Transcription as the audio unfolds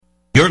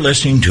You're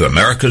listening to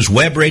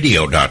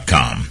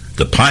America'sWebRadio.com,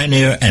 the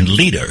pioneer and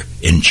leader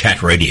in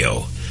chat radio.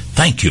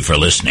 Thank you for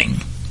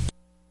listening.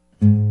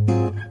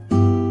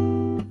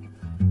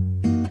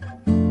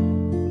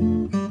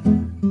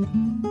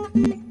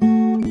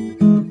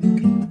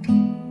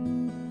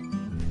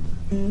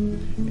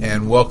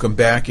 And welcome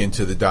back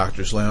into the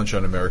Doctor's Lounge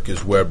on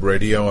America's Web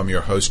Radio. I'm your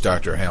host,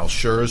 Dr. Hal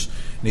Scherz,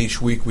 and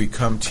each week we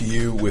come to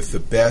you with the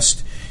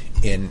best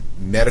in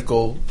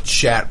medical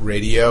chat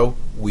radio.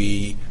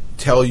 We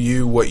tell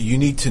you what you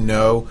need to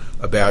know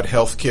about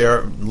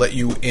healthcare, let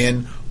you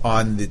in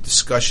on the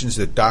discussions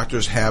that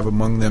doctors have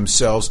among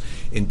themselves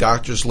in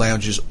doctors'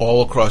 lounges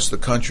all across the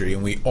country.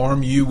 And we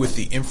arm you with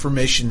the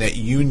information that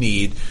you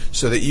need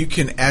so that you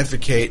can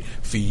advocate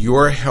for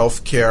your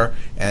health care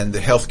and the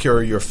health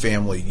care of your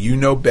family. You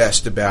know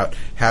best about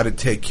how to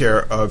take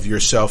care of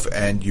yourself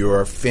and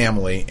your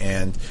family,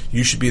 and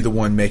you should be the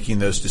one making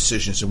those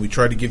decisions. And we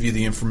try to give you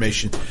the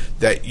information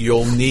that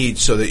you'll need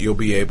so that you'll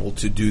be able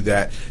to do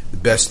that the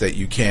best that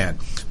you can.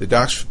 The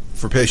Docs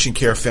for Patient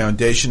Care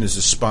Foundation is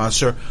a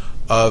sponsor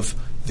of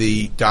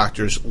the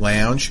Doctor's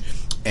Lounge,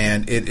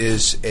 and it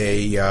is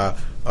a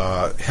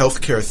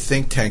healthcare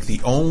think tank,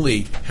 the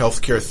only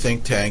healthcare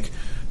think tank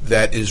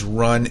that is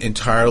run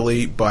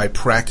entirely by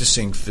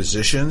practicing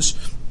physicians.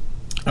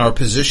 Our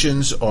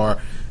positions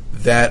are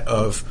that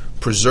of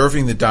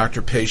preserving the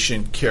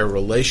doctor-patient care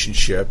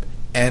relationship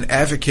and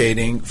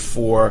advocating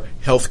for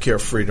healthcare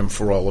freedom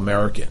for all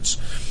Americans.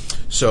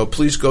 So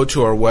please go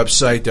to our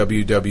website,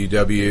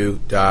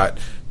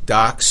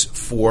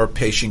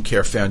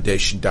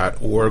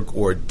 www.docs4patientcarefoundation.org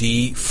or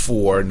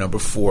D4,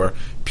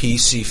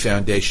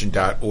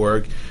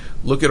 4PCfoundation.org.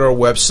 Look at our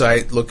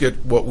website, look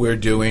at what we're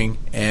doing,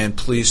 and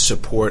please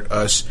support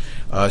us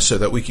so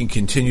that we can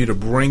continue to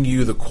bring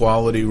you the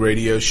quality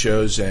radio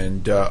shows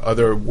and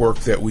other work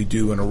that we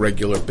do on a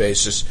regular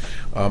basis.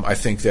 I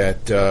think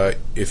that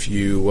if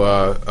you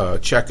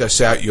check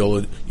us out,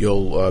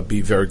 you'll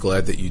be very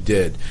glad that you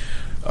did.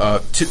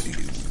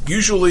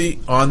 Usually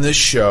on this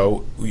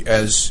show,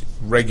 as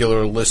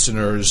regular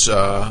listeners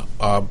are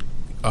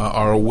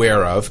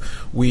aware of,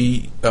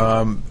 we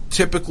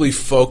typically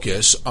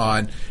focus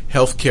on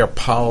healthcare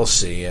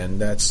policy,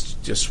 and that's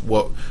just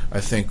what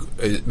I think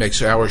it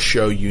makes our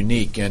show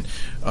unique. And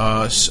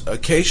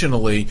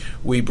occasionally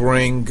we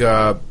bring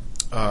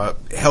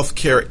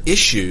healthcare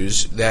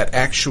issues that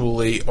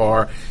actually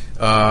are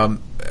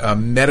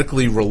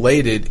medically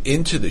related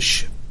into the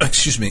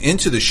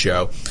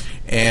show,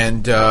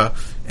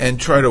 and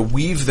try to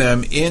weave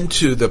them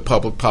into the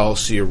public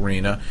policy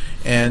arena.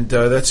 And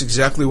that's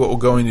exactly what we're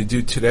going to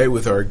do today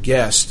with our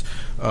guest,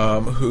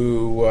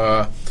 who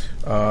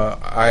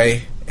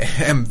I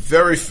am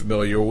very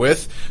familiar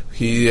with.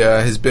 He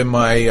has been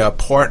my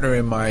partner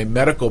in my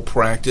medical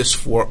practice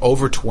for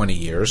over 20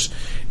 years,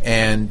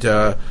 and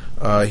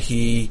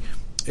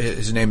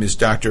his name is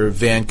Dr.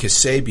 Vahan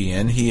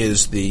Kassabian. He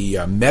is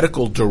the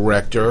medical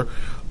director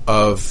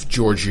of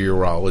Georgia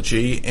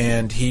Urology,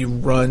 and he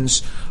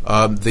runs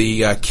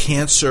the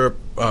cancer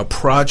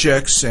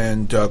projects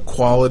and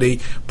quality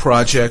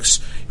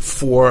projects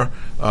for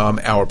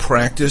our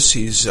practice.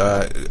 He's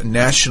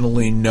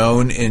nationally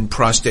known in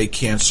prostate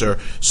cancer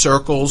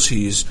circles.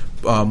 He's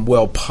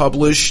well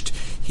published.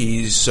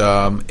 He's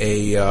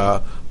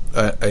a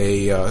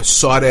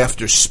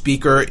sought-after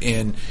speaker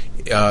in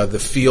the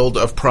field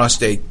of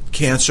prostate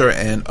cancer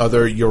and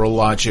other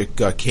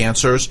urologic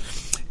cancers.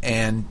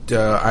 And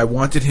I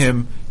wanted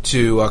him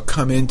to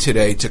come in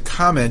today to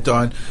comment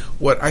on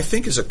what I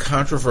think is a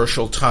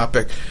controversial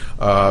topic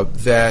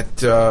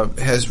that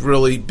has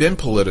really been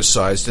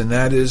politicized, and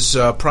that is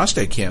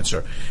prostate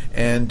cancer.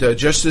 And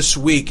just this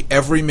week,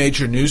 every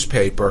major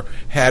newspaper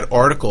had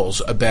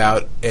articles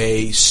about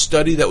a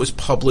study that was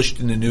published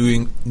in the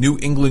New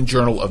England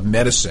Journal of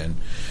Medicine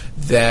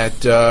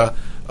that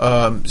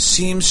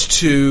seems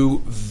to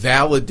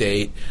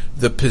validate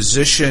the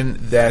position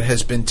that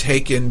has been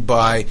taken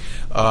by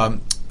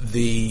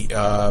the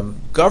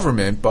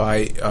government,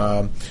 by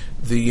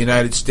the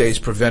United States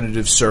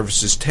Preventative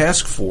Services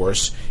Task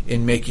Force,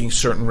 in making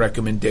certain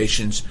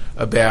recommendations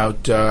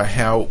about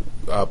how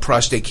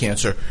prostate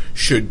cancer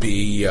should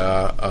be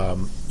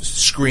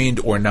screened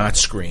or not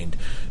screened.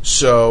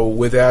 So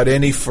without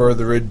any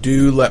further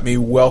ado, let me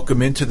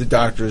welcome into the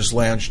Doctor's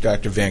Lounge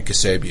Dr. Vahan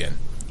Kassabian.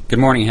 Good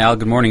morning, Hal.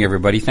 Good morning,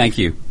 everybody. Thank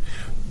you.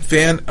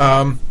 Van,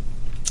 I'm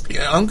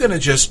going to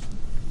just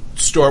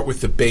start with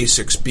the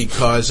basics,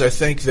 because I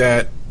think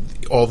that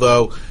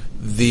although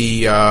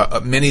the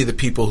many of the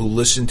people who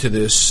listen to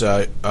this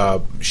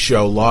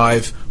show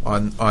live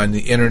on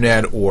the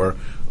internet or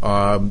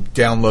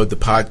download the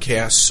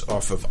podcasts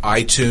off of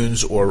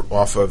iTunes or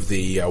off of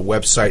the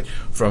website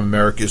from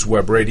America's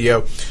Web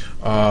Radio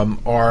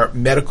are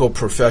medical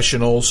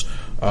professionals,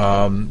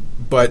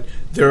 but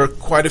there are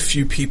quite a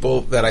few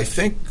people that I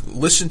think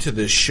listen to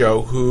this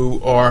show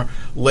who are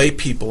lay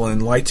people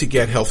and like to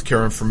get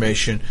healthcare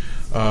information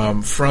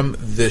from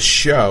this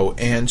show.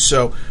 And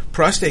so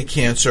prostate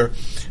cancer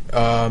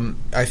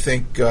I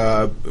think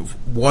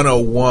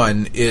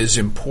 101 is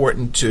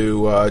important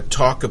to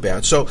talk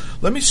about. So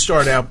let me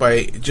start out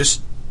by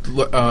just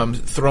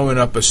throwing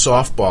up a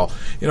softball.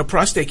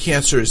 Prostate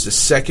cancer is the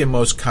second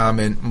most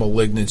common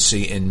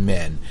malignancy in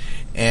men,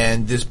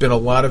 and there's been a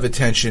lot of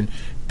attention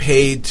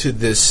paid to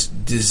this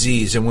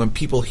disease. And when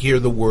people hear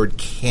the word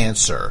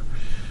cancer,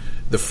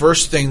 the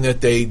first thing that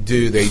they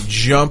do, they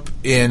jump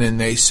in and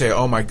they say,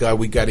 oh my God,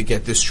 we got to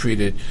get this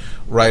treated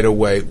right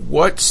away.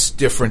 What's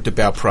different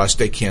about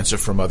prostate cancer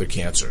from other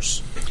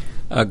cancers?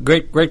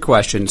 Great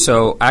question.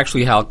 So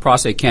actually, Hal,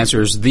 prostate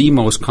cancer is the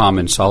most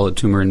common solid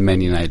tumor in men in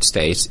the United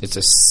States. It's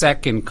a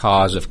second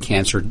cause of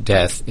cancer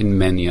death in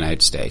men in the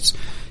United States.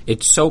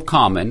 It's so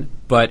common,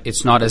 but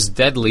it's not as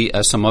deadly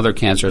as some other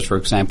cancers, for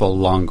example,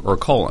 lung or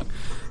colon.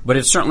 But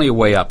it's certainly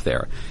way up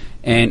there.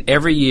 And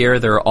every year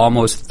there are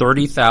almost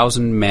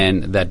 30,000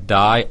 men that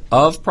die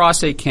of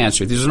prostate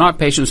cancer. These are not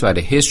patients who had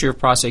a history of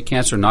prostate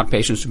cancer, not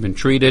patients who have been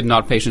treated,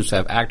 not patients who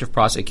have active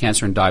prostate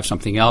cancer and die of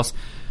something else.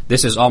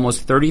 This is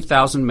almost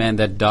 30,000 men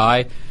that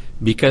die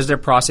because their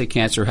prostate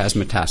cancer has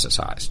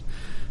metastasized.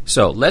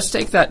 So let's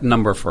take that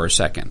number for a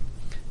second.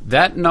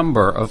 That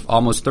number of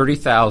almost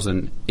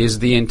 30,000 is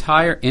the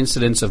entire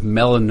incidence of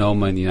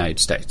melanoma in the United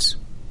States.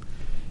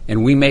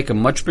 And we make a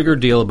much bigger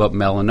deal about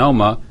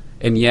melanoma,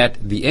 and yet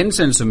the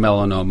incidence of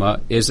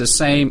melanoma is the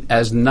same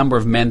as the number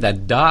of men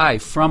that die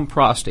from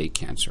prostate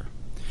cancer.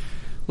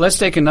 Let's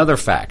take another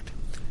fact.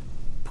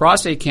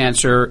 Prostate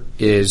cancer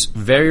is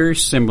very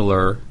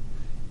similar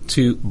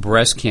to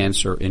breast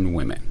cancer in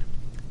women.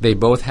 They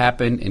both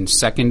happen in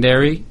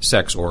secondary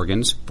sex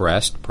organs,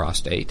 breast,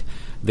 prostate.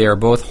 They are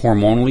both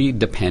hormonally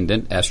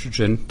dependent,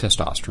 estrogen,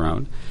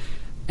 testosterone.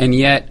 And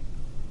yet,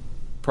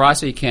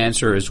 prostate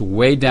cancer is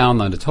way down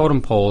on the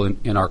totem pole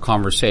in our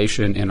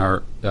conversation, in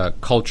our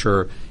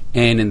culture,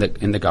 and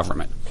in the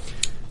government.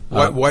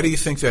 Why do you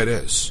think that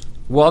is?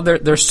 Well,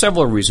 there are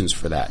several reasons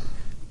for that.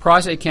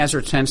 Prostate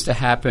cancer tends to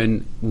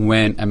happen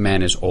when a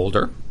man is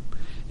older,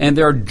 and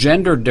there are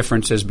gender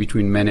differences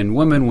between men and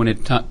women when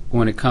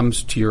it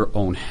comes to your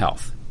own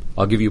health.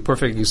 I'll give you a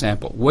perfect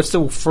example. What's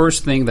the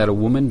first thing that a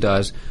woman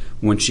does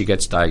when she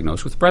gets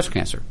diagnosed with breast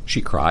cancer?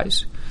 She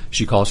cries.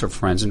 She calls her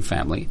friends and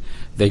family.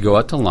 They go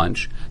out to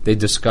lunch. They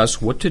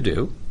discuss what to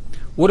do.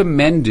 What do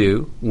men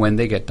do when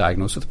they get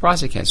diagnosed with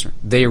prostate cancer?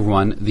 They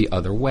run the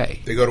other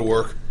way. They go to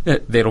work?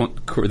 They don't.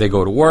 They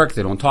go to work.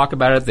 They don't talk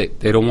about it.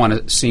 They don't want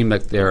to seem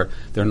like they're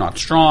not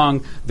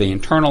strong. They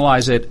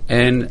internalize it,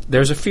 and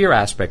there's a fear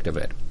aspect of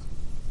it.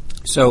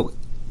 So,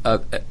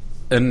 an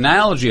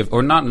analogy of,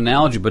 or not an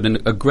analogy, but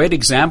a great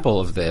example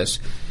of this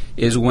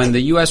is when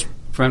the U.S.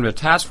 Preventive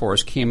Task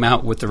Force came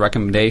out with the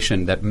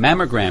recommendation that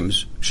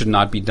mammograms should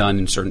not be done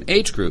in certain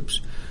age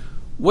groups.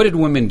 What did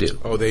women do?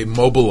 Oh, they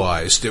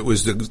mobilized.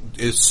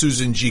 It's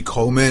Susan G.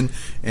 Komen,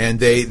 and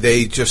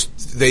they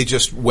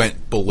just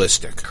went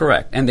ballistic.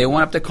 Correct. And they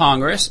went up to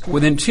Congress.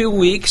 Within 2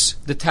 weeks,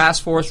 the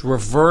task force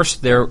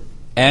reversed their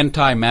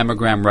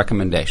anti-mammogram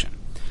recommendation.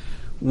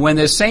 When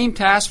the same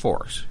task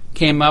force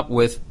came up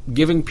with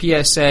giving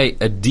PSA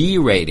a D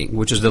rating,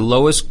 which is the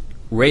lowest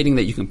rating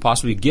that you can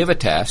possibly give a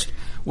test,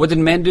 what did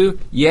men do?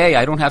 Yay,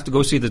 I don't have to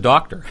go see the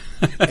doctor.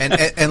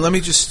 and let me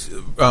just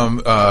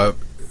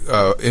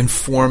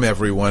inform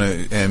everyone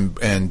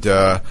and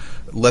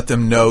let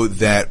them know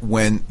that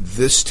when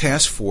this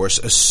task force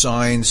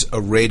assigns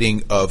a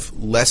rating of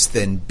less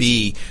than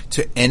B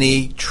to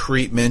any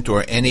treatment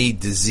or any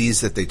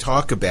disease that they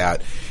talk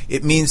about,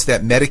 it means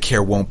that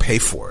Medicare won't pay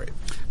for it.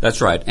 That's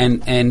right.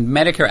 And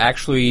Medicare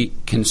actually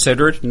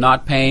considered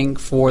not paying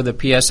for the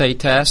PSA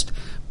test,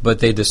 but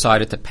they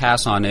decided to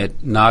pass on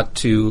it not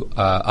to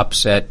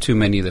upset too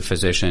many of the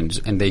physicians,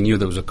 and they knew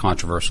there was a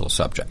controversial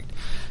subject.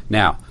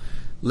 Now,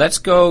 let's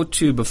go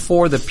to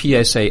before the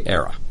PSA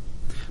era.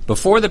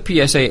 Before the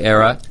PSA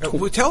era...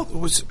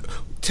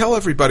 Tell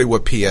everybody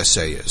what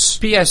PSA is.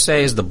 PSA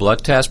is the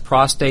blood test,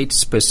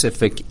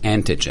 prostate-specific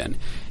antigen.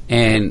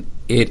 And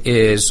it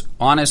is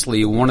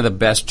honestly one of the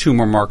best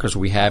tumor markers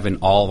we have in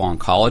all of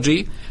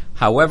oncology.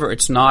 However,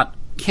 it's not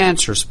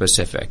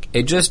cancer-specific.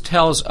 It just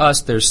tells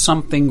us there's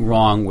something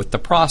wrong with the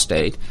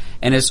prostate,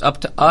 and it's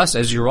up to us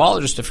as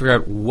urologists to figure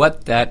out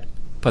what that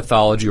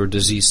pathology or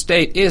disease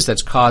state is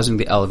that's causing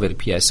the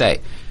elevated PSA.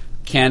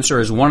 Cancer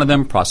is one of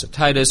them,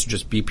 prostatitis,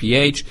 just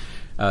BPH,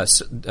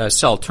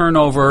 cell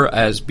turnover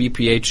as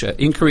BPH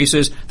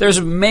increases. There's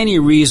many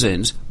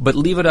reasons, but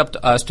leave it up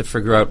to us to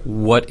figure out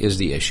what is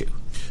the issue.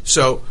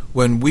 So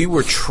when we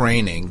were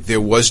training, there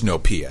was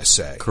no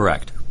PSA.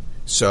 Correct.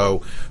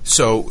 So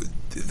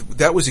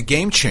that was a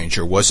game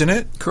changer, wasn't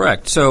it?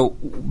 Correct. So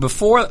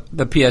before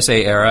the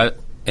PSA era,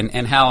 and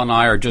Hal and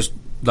I are just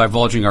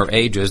divulging our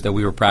ages that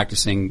we were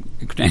practicing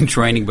and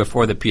training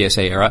before the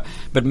PSA era,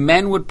 but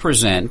men would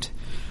present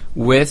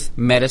with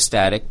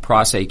metastatic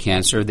prostate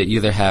cancer that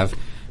either have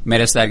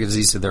metastatic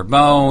disease to their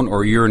bone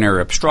or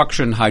urinary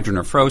obstruction,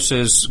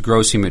 hydronephrosis,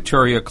 gross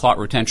hematuria, clot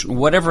retention,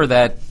 whatever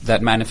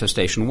that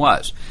manifestation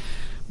was.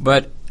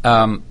 But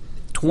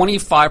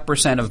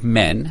 25% of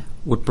men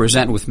would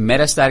present with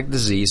metastatic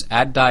disease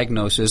at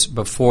diagnosis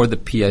before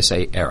the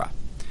PSA era.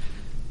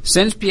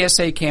 Since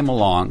PSA came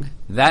along,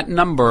 that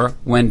number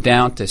went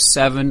down to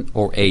 7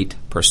 or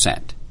 8%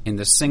 in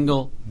the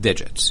single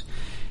digits.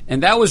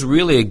 And that was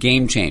really a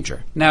game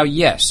changer. Now,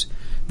 yes,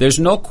 there's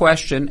no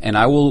question, and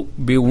I will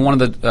be one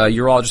of the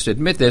urologists to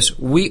admit this,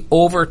 we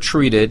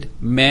overtreated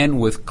men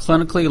with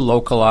clinically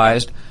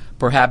localized,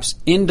 perhaps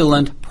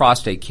indolent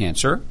prostate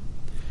cancer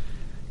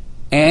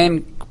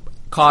and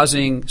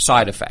causing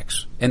side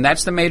effects. And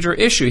that's the major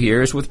issue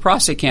here is with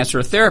prostate cancer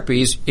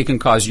therapies, it can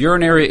cause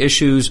urinary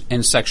issues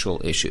and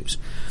sexual issues.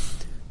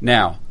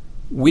 Now,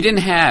 we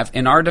didn't have,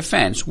 in our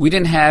defense, we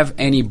didn't have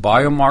any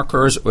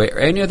biomarkers or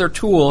any other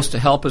tools to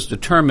help us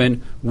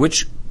determine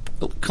which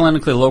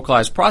clinically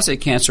localized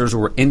prostate cancers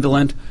were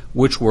indolent,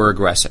 which were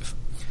aggressive.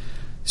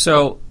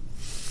 So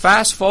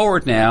fast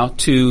forward now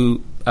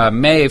to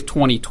May of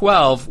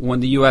 2012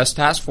 when the U.S.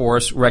 Task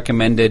Force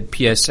recommended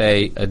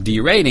PSA a D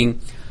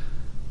rating.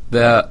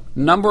 The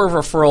number of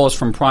referrals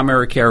from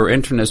primary care or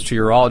internists to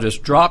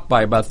urologists dropped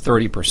by about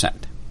 30%.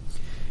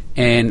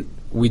 And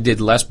we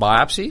did less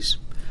biopsies.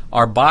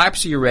 Our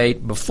biopsy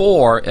rate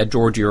before at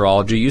Georgia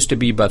Urology used to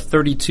be about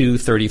 32,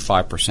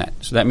 35%.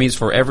 So that means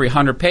for every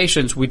 100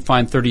 patients, we'd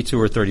find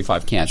 32 or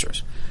 35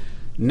 cancers.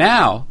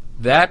 Now,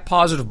 that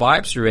positive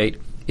biopsy rate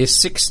is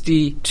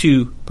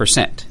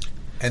 62%.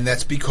 And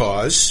that's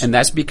because? And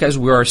that's because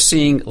we are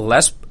seeing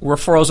less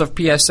referrals of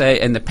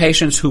PSA, and the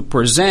patients who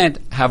present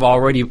have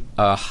already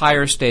a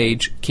higher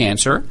stage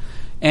cancer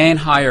and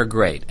higher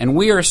grade. And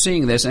we are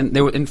seeing this, and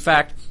there, in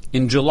fact,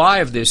 in July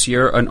of this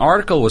year, an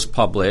article was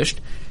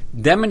published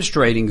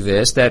demonstrating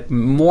this, that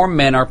more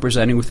men are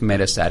presenting with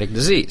metastatic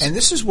disease. And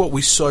this is what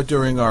we saw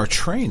during our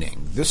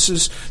training. This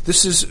is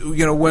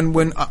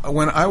when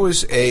I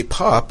was a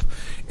pup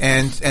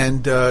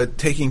and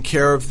taking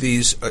care of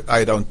these,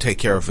 I don't take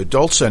care of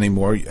adults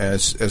anymore,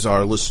 as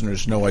our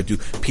listeners know. I do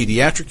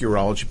pediatric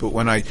urology, but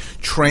when I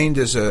trained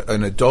as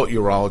an adult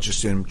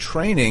urologist in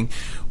training,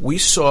 we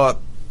saw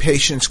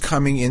patients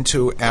coming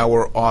into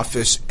our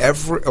office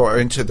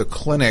into the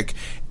clinic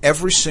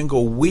every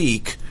single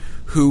week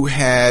who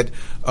had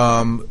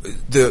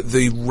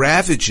the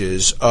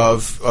ravages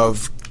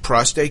of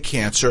prostate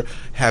cancer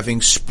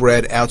having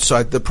spread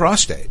outside the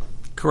prostate.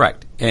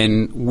 Correct.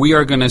 And we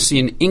are going to see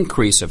an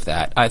increase of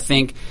that. I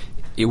think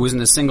it was in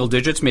the single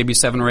digits, maybe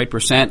 7 or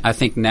 8%. I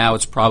think now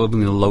it's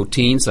probably in the low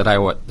teens.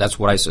 That's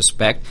what I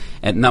suspect.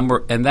 And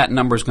that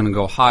number is going to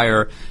go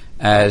higher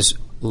as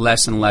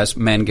less and less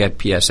men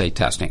get PSA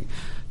testing.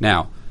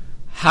 Now,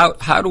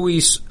 how do we,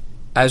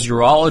 as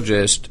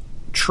urologists,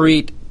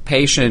 treat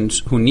patients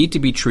who need to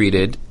be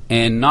treated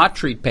and not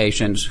treat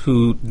patients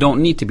who don't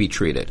need to be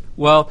treated?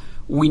 Well,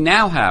 we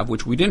now have,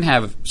 which we didn't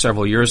have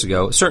several years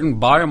ago, certain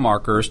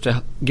biomarkers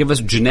to give us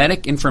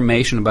genetic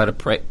information about a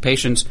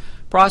patient's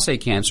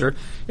prostate cancer.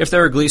 If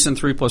they're a Gleason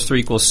 3 +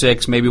 3 =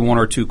 6, maybe 1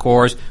 or 2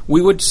 cores,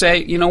 we would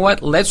say, you know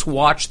what, let's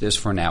watch this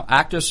for now.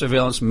 Active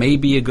surveillance may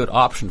be a good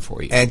option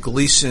for you. And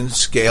Gleason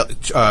scale,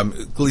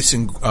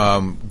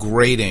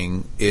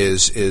 grading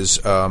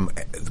is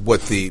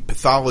what the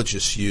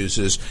pathologist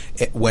uses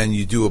when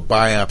you do a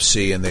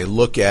biopsy and they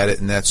look at it,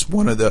 and that's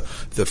one of the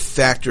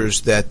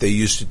factors that they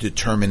use to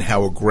determine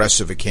how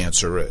aggressive a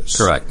cancer is.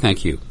 Correct.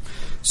 Thank you.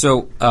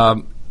 So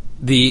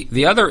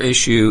the other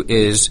issue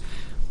is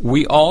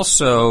we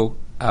also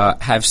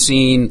have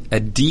seen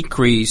a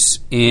decrease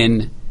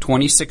in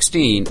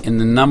 2016 in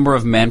the number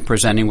of men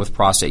presenting with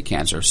prostate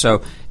cancer.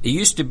 So it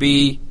used to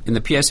be in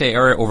the PSA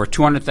area over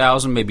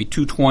 200,000, maybe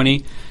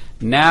 220.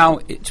 Now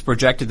it's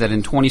projected that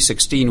in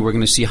 2016 we're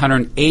going to see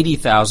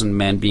 180,000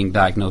 men being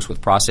diagnosed with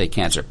prostate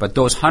cancer. But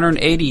those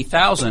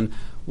 180,000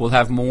 will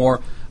have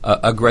more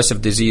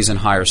aggressive disease and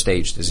higher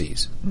stage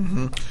disease.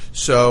 Mm-hmm.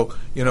 So,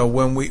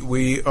 when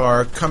we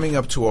are coming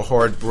up to a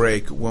hard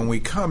break, when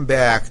we come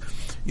back,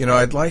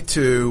 I'd like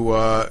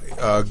to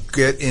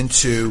get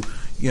into,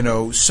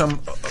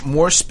 some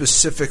more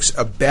specifics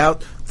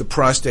about the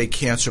prostate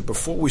cancer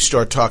before we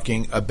start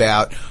talking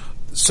about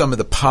some of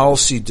the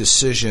policy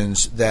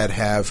decisions that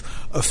have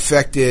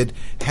affected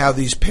how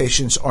these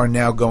patients are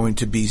now going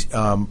to be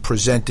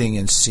presenting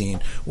and seen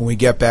when we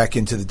get back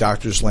into the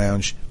Doctor's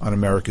Lounge on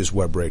America's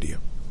Web Radio.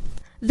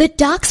 The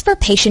Docs for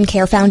Patient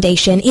Care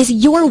Foundation is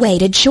your way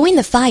to join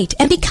the fight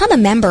and become a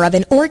member of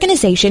an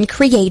organization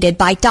created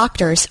by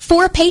doctors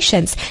for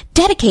patients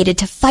dedicated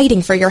to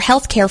fighting for your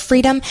healthcare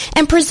freedom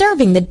and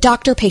preserving the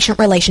doctor-patient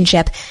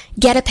relationship.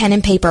 Get a pen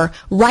and paper.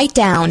 Write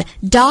down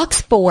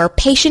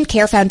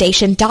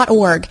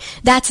docs4patientcarefoundation.org.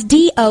 That's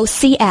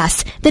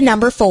DOCS, the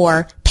number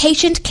 4,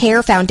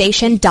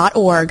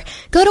 patientcarefoundation.org.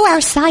 Go to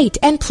our site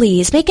and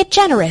please make a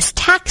generous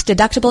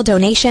tax-deductible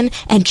donation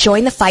and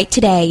join the fight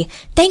today.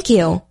 Thank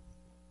you.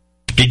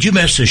 Did you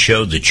miss a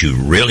show that you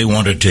really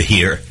wanted to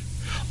hear?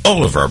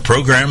 All of our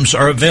programs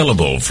are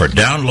available for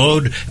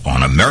download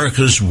on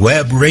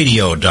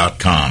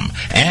americaswebradio.com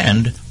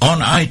and on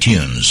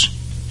iTunes.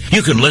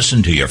 You can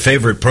listen to your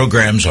favorite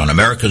programs on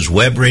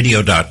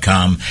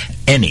americaswebradio.com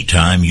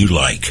anytime you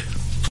like.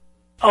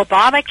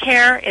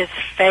 Obamacare is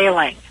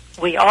failing.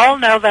 We all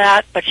know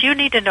that, but you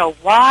need to know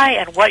why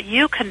and what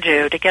you can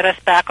do to get us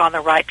back on the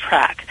right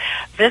track.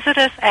 Visit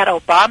us at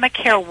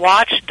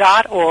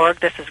ObamacareWatch.org.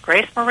 This is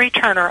Grace Marie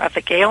Turner of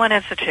the Galen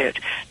Institute.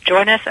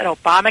 Join us at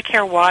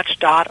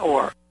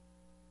ObamacareWatch.org.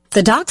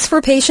 The Docs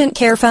for Patient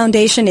Care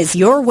Foundation is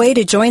your way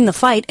to join the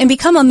fight and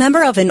become a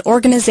member of an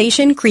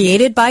organization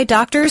created by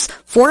doctors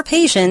for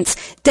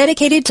patients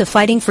dedicated to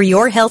fighting for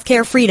your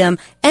healthcare freedom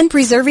and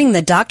preserving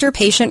the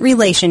doctor-patient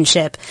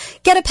relationship.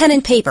 Get a pen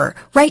and paper.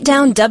 Write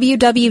down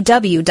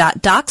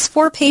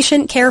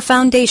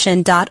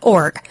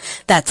www.docsforpatientcarefoundation.org.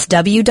 That's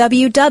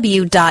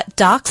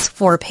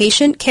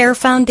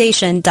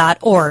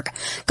www.docsforpatientcarefoundation.org.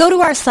 Go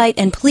to our site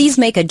and please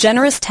make a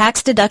generous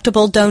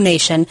tax-deductible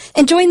donation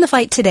and join the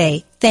fight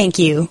today. Thank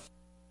you.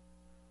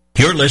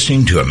 You're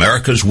listening to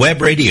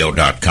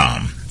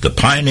AmericasWebRadio.com, the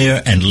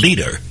pioneer and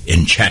leader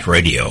in chat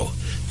radio.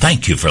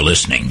 Thank you for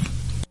listening.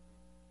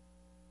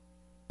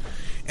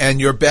 And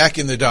you're back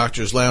in the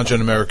Doctor's Lounge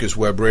on America's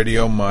Web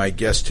Radio. My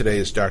guest today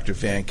is Dr.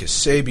 Vahan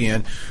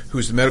Kassabian,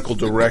 who's the medical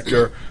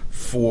director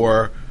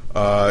for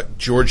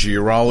Georgia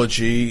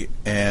Urology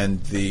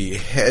and the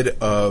head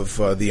of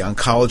the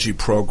oncology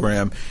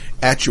program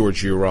at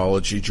Georgia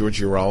Urology.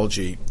 Georgia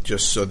Urology,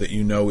 just so that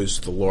you know, is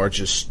the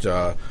largest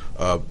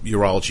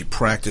urology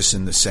practice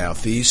in the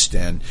Southeast,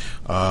 and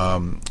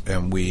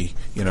we,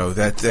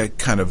 that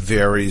kind of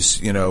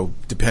varies,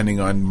 depending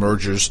on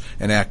mergers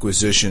and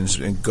acquisitions,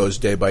 and goes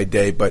day by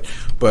day. But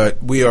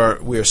we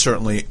are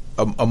certainly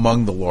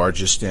among the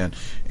largest and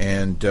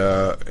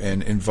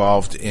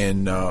involved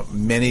in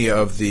many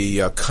of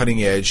the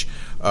cutting edge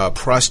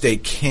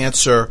prostate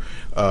cancer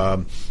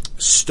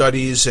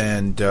studies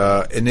and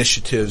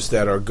initiatives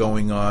that are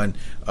going on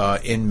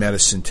in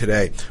medicine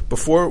today.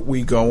 Before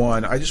we go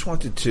on, I just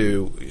wanted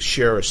to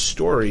share a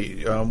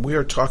story. We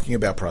are talking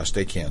about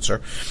prostate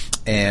cancer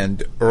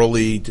and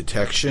early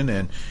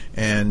detection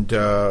and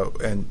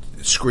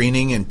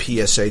screening and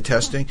PSA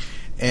testing.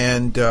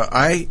 And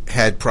I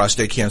had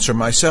prostate cancer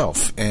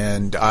myself,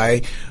 and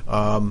I,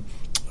 as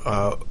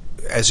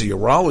a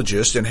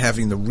urologist, and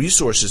having the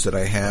resources that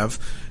I have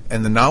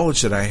and the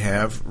knowledge that I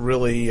have,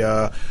 really,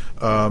 it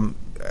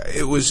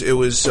was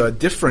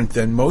different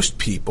than most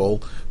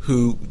people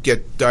who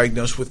get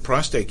diagnosed with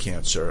prostate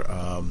cancer.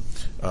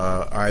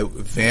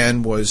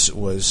 Van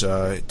was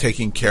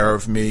taking care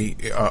of me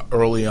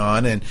early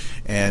on,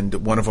 and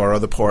one of our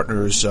other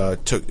partners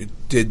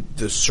did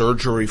the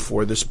surgery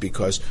for this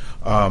because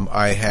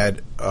I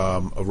had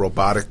a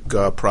robotic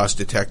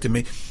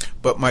prostatectomy.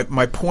 But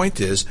my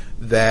point is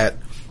that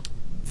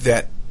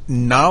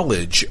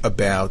knowledge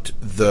about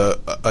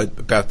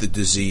the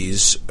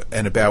disease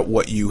and about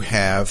what you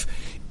have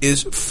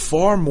is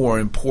far more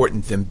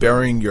important than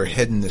burying your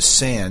head in the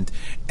sand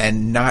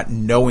and not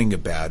knowing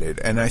about it.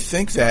 And I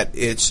think that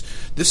this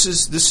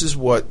is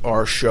what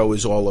our show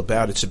is all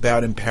about. It's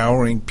about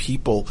empowering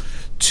people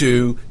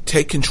to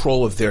take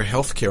control of their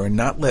health care and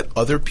not let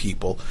other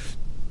people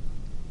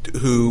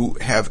who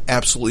have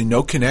absolutely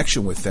no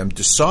connection with them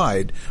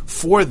decide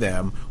for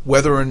them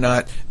whether or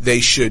not they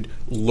should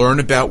learn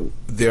about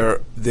their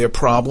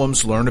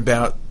problems, learn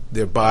about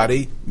their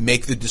body,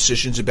 make the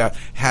decisions about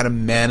how to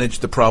manage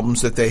the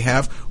problems that they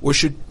have, or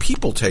should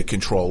people take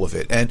control of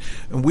it? And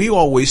we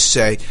always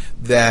say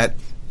that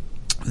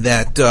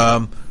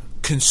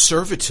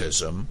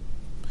conservatism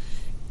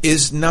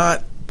is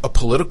not a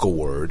political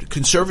word.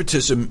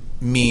 Conservatism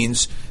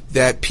means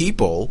that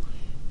people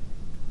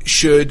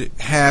should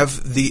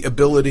have the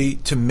ability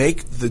to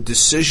make the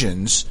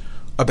decisions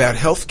about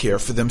health care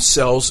for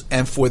themselves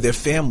and for their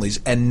families,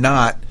 and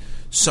not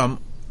some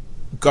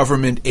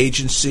government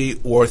agency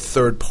or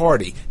third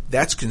party.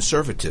 That's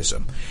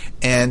conservatism.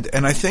 And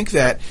I think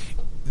that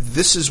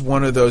this is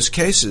one of those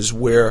cases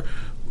where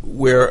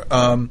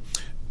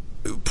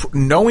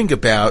knowing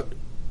about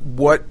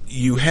what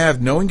you have,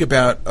 knowing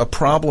about a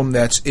problem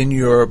that's in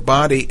your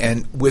body,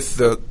 and with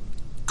the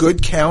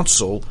good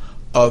counsel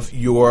of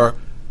your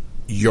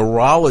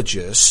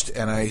urologist,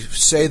 and I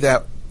say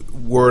that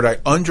word, I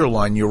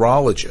underline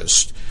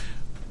urologist,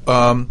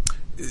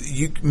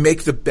 you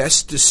make the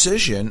best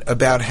decision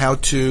about how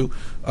to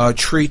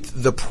treat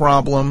the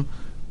problem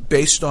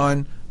based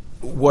on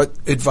what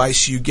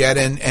advice you get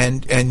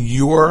and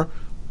your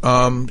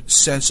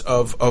sense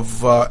of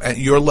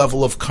your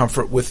level of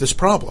comfort with this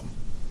problem.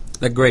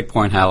 A great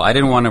point, Hal. I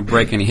didn't want to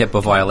break any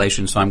HIPAA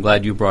violations, so I'm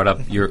glad you brought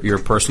up your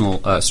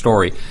personal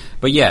story.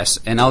 But yes,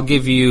 and I'll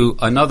give you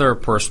another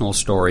personal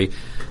story.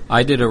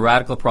 I did a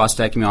radical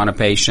prostatectomy on a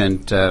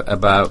patient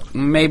about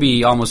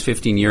maybe almost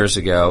 15 years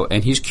ago,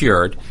 and he's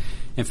cured.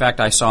 In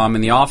fact, I saw him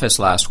in the office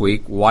last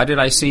week. Why did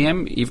I see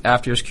him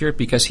after he was cured?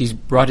 Because he's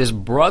brought his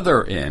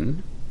brother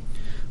in,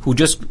 who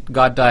just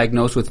got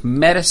diagnosed with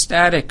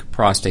metastatic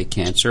prostate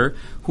cancer,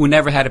 who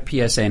never had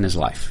a PSA in his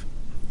life.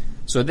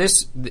 So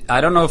this,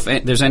 I don't know if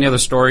there's any other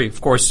story. Of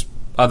course,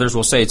 others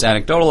will say it's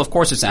anecdotal. Of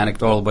course it's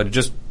anecdotal, but it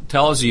just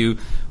tells you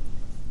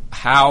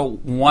how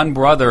one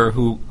brother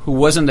who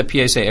was in the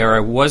PSA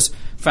era was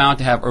found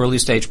to have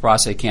early-stage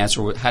prostate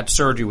cancer, had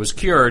surgery, was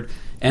cured,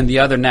 and the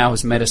other now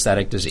has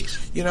metastatic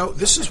disease. You know,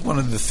 this is one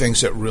of the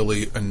things that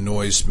really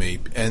annoys me,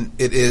 and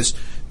it is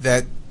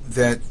that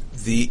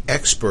the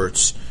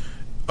experts,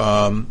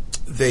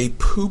 they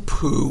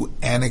poo-poo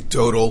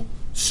anecdotal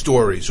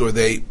stories, or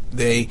they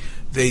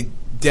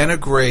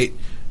denigrate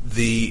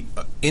the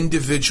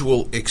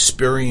individual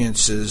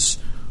experiences,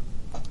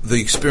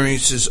 the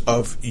experiences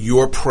of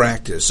your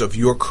practice, of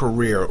your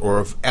career, or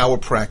of our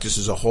practice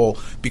as a whole,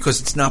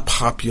 because it's not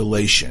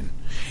population.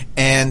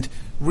 And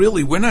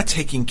really, we're not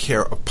taking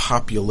care of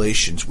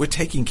populations. We're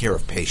taking care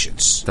of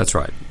patients. That's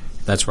right.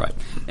 That's right.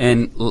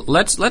 And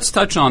let's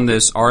touch on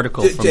this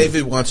article.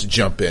 David wants to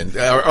jump in.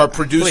 Our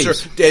producer,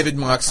 please. David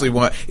Moxley,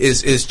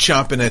 is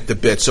chomping at the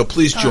bit, so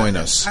please join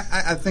us.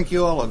 I think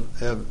you all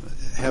have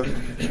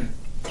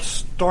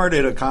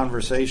started a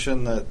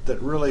conversation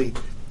that really,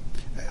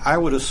 I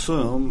would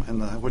assume,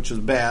 which is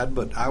bad,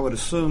 but I would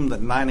assume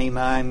that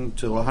 99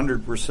 to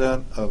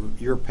 100%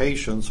 of your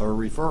patients are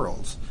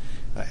referrals,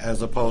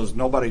 as opposed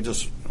nobody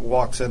just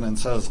walks in and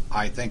says,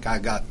 I think I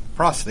got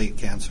prostate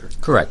cancer.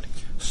 Correct.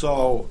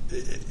 So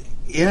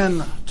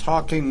in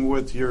talking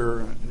with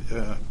your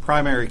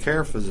primary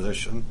care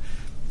physician,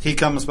 he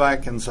comes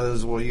back and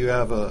says, well, you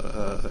have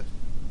a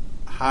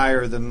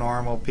higher than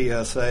normal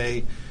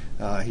PSA.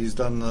 He's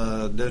done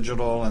the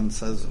digital and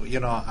says,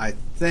 I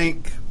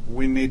think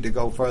we need to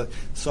go further.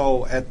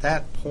 So at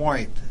that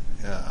point,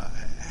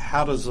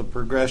 how does the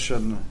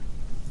progression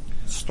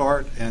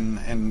start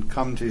and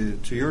come to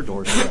your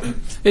doorstep?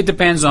 It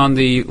depends on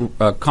the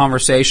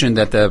conversation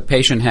that the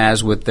patient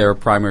has with their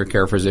primary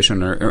care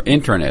physician or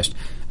internist.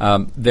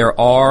 There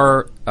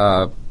are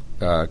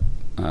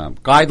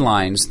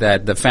guidelines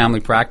that the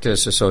family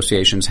practice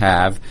associations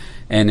have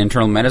and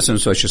internal medicine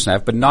associations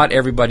have, but not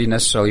everybody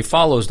necessarily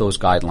follows those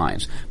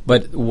guidelines.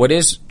 But what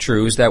is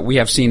true is that we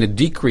have seen a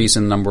decrease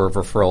in the number of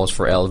referrals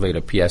for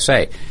elevated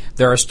PSA.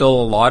 There are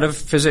still a lot of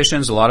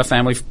physicians, a lot of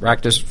family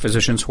practice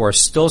physicians who are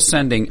still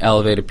sending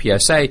elevated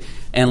PSA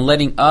and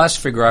letting us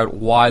figure out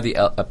why the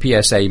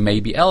PSA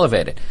may be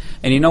elevated.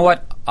 And you know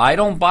what? I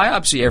don't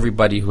biopsy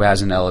everybody who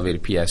has an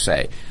elevated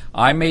PSA.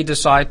 I may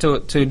decide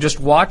to just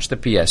watch the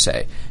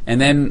PSA.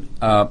 And then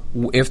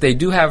if they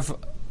do have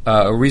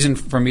a reason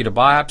for me to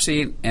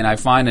biopsy and I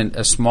find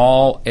a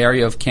small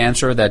area of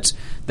cancer that's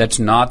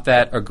not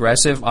that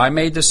aggressive, I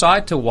may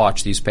decide to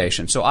watch these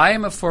patients. So I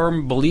am a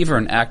firm believer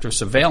in active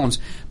surveillance,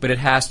 but it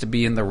has to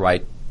be in the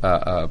right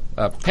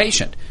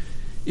patient.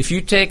 If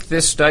you take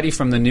this study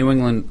from the New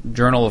England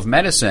Journal of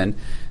Medicine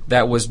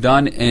that was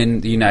done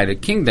in the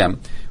United Kingdom,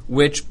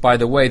 which, by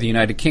the way, the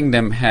United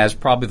Kingdom has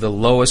probably the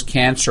lowest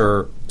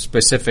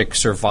cancer-specific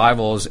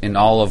survivals in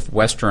all of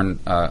Western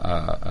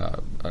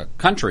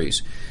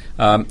countries.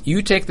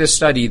 You take this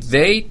study,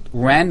 they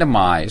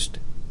randomized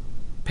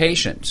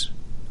patients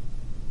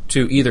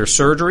to either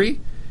surgery,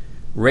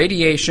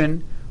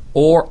 radiation,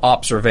 or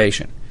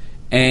observation.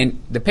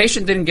 And the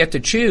patient didn't get to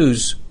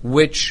choose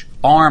which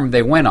arm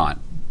they went on.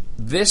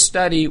 This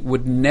study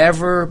would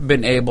never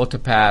been able to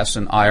pass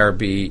an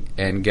IRB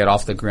and get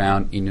off the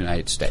ground in the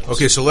United States.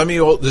 Okay, so let me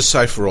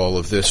decipher all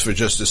of this for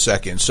just a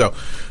second. So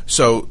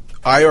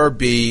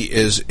IRB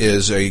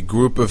is a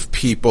group of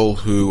people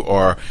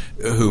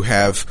who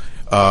have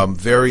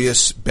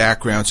various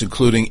backgrounds,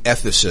 including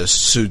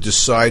ethicists, who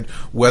decide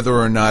whether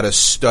or not a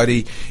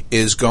study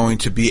is going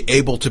to be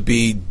able to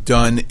be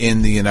done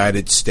in the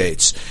United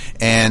States.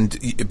 And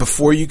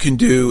before you can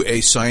do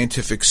a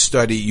scientific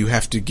study, you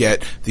have to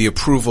get the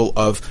approval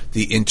of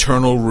the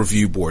Internal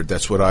Review Board.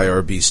 That's what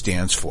IRB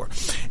stands for.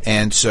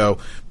 And so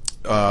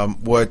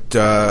what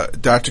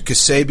Dr.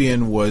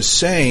 Kassabian was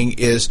saying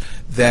is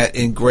that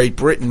in Great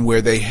Britain,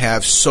 where they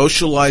have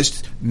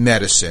socialized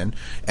medicine,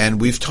 and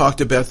we've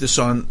talked about this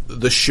on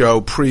the show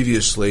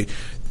previously,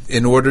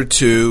 in order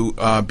to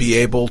be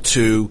able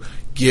to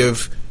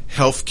give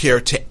health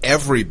care to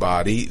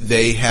everybody,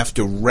 they have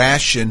to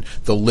ration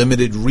the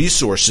limited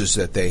resources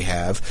that they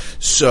have.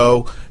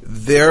 So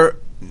the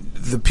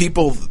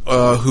people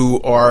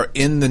who are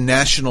in the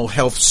National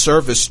Health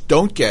Service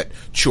don't get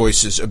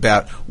choices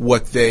about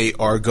what they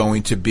are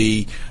going to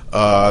be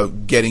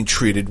getting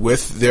treated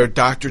with. Their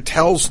doctor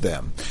tells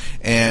them.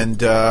 And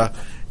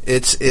just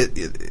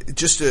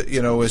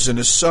as an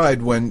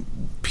aside, when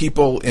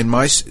people in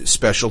my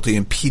specialty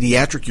in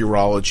pediatric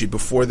urology,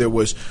 before there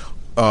was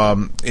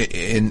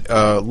in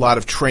a lot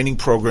of training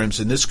programs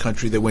in this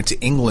country, they went to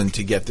England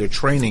to get their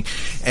training,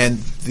 and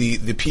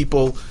the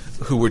people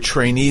who were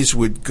trainees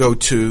would go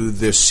to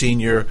the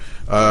senior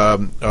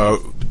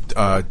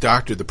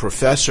doctor, the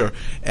professor,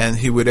 and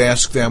he would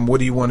ask them, what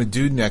do you want to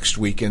do next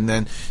week? And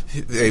then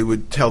they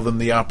would tell them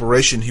the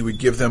operation. He would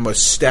give them a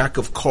stack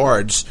of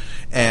cards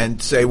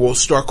and say, well,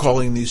 start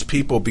calling these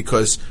people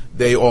because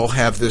they all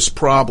have this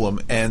problem,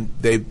 and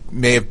they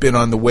may have been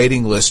on the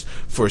waiting list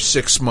for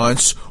 6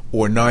 months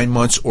or 9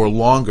 months or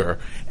longer.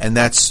 And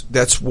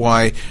that's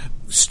why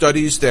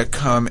studies that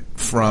come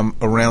from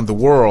around the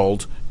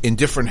world in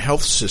different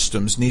health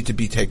systems need to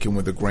be taken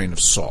with a grain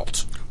of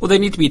salt. Well, they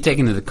need to be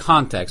taken into the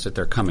context that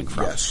they're coming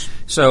from. Yes.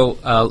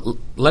 So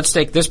let's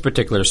take this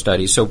particular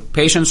study. So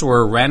patients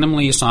were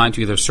randomly assigned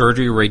to either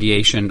surgery,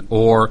 radiation,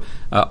 or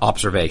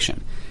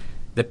observation.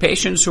 The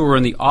patients who were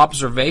in the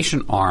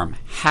observation arm,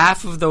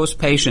 half of those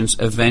patients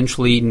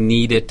eventually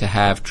needed to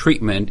have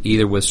treatment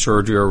either with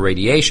surgery or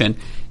radiation.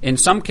 In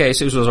some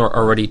cases, it was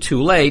already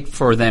too late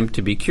for them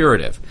to be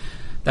curative.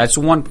 That's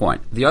one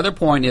point. The other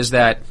point is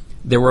that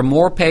there were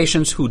more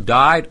patients who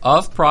died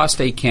of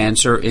prostate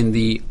cancer in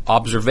the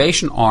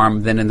observation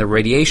arm than in the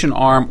radiation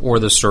arm or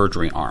the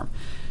surgery arm.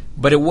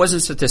 But it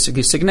wasn't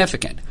statistically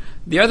significant.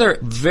 The other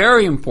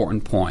very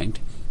important point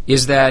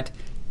is that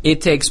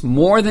it takes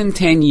more than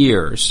 10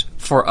 years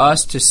for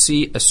us to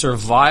see a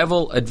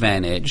survival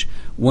advantage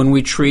when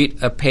we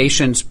treat a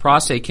patient's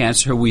prostate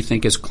cancer who we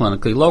think is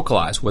clinically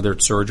localized, whether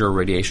it's surgery or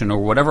radiation or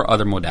whatever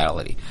other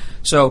modality.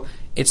 So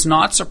it's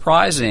not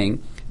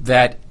surprising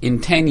that in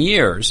 10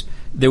 years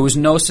there was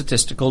no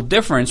statistical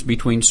difference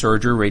between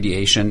surgery,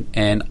 radiation,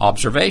 and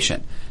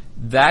observation.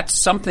 That's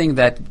something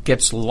that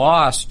gets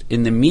lost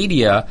in the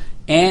media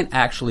and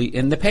actually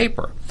in the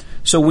paper.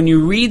 So when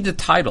you read the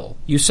title,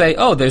 you say,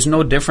 oh, there's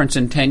no difference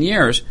in 10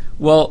 years.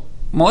 Well,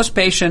 most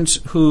patients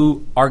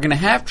who are going to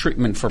have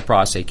treatment for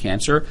prostate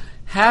cancer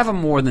have a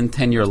more than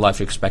 10-year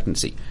life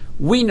expectancy.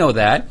 We know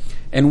that,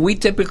 and we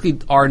typically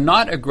are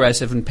not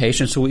aggressive in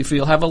patients who we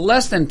feel have a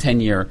less than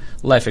 10-year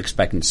life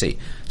expectancy.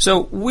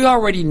 So we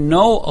already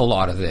know a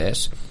lot of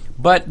this,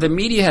 but the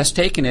media has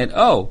taken it,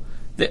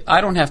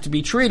 I don't have to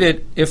be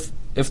treated if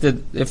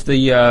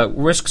the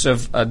risks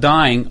of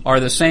dying are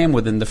the same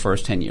within the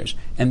first 10 years.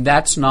 And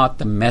that's not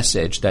the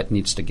message that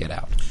needs to get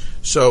out.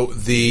 So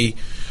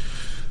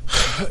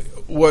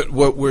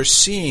what we're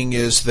seeing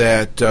is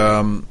that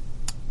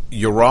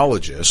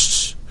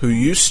urologists who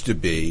used to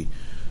be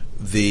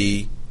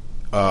the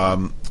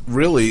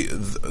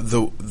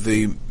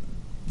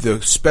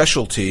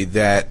specialty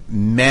that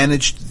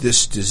managed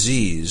this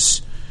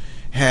disease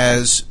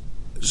has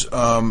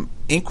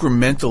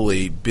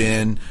incrementally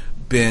been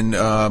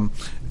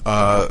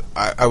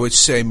I would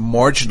say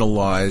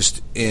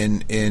marginalized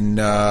in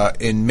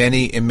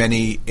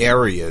many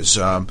areas.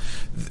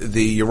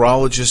 The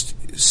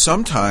urologist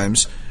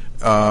sometimes,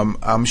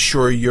 I'm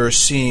sure you're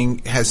seeing,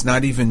 has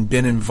not even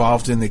been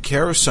involved in the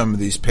care of some of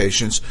these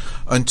patients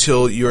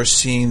until you're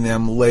seeing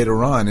them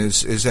later on.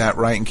 Is that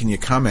right? And can you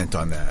comment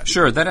on that?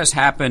 Sure, that has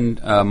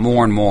happened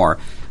more and more,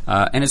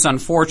 and it's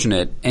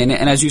unfortunate. And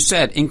as you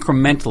said,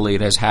 incrementally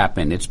it has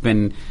happened. It's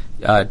been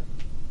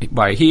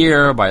by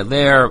here, by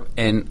there,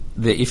 and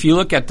if you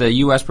look at the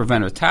U.S.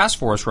 Preventive Task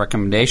Force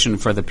recommendation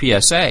for the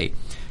PSA,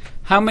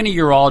 how many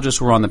urologists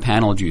were on the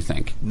panel, do you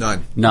think?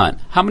 None.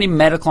 How many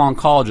medical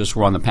oncologists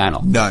were on the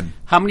panel? None.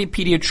 How many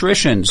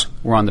pediatricians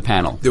were on the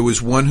panel? There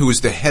was one who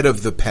was the head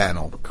of the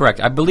panel.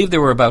 Correct. I believe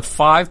there were about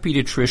 5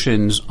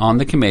 pediatricians on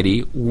the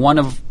committee. One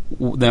of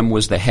them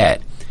was the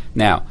head.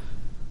 Now,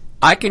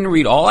 I can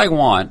read all I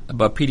want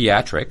about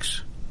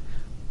pediatrics,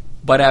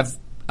 but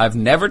I've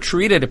never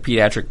treated a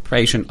pediatric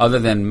patient other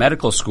than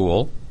medical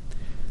school.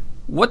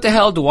 What the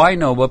hell do I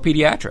know about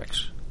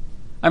pediatrics?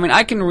 I mean,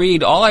 I can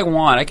read all I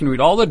want. I can read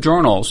all the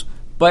journals,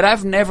 but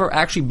I've never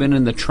actually been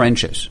in the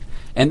trenches.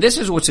 And this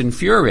is what's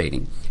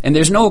infuriating. And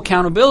there's no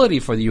accountability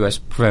for the U.S.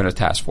 Preventive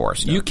Task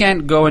Force. No. You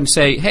can't go and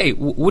say, hey,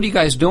 what are you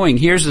guys doing?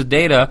 Here's the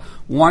data.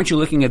 Why aren't you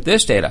looking at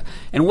this data?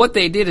 And what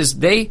they did is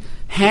they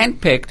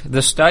handpicked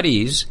the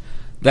studies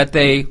that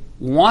they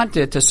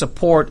wanted to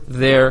support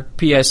their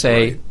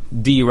PSA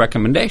D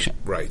recommendation.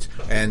 Right.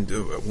 And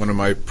one of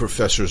my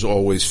professors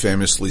always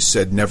famously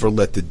said, never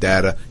let the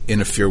data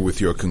interfere with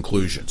your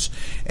conclusions.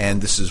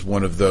 And this is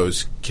one of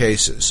those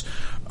cases.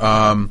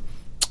 Tell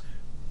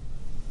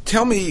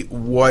me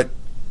what,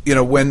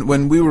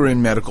 when we were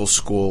in medical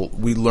school,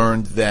 we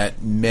learned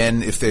that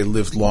men, if they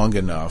lived long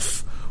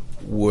enough,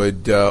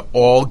 would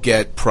all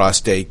get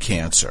prostate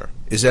cancer.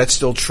 Is that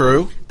still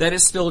true? That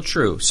is still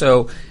true.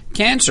 So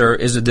cancer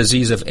is a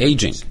disease of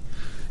aging.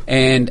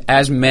 And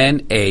as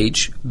men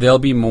age, there'll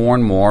be more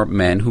and more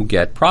men who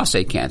get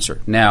prostate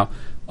cancer. Now,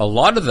 a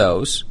lot of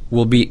those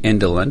will be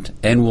indolent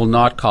and will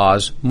not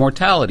cause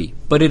mortality.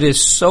 But it is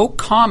so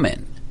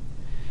common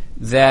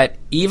that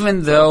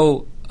even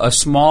though a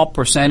small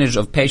percentage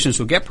of patients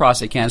who get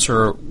prostate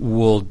cancer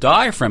will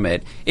die from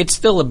it, it's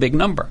still a big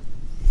number.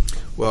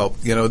 Well,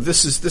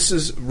 this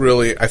is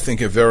really, I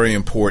think, a very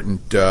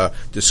important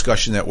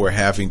discussion that we're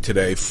having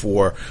today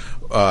for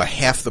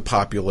half the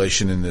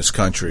population in this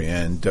country.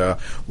 And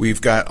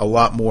we've got a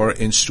lot more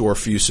in store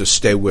for you, so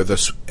stay with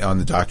us on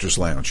the Doctor's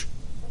Lounge.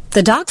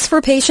 The Docs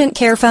for Patient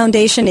Care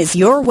Foundation is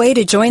your way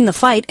to join the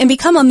fight and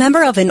become a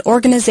member of an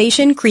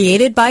organization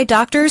created by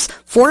doctors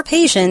for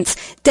patients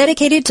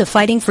dedicated to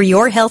fighting for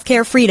your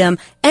healthcare freedom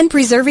and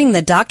preserving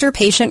the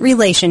doctor-patient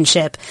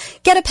relationship.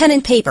 Get a pen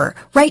and paper.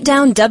 Write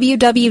down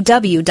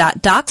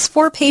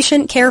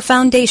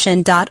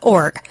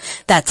www.docsforpatientcarefoundation.org.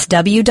 That's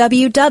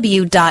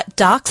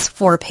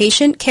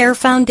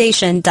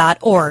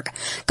www.docsforpatientcarefoundation.org.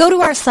 Go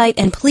to our site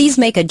and please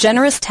make a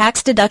generous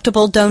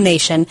tax-deductible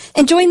donation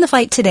and join the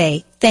fight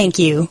today. Thank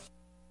you.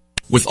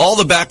 With all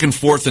the back and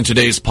forth in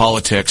today's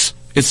politics,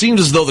 It seems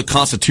as though the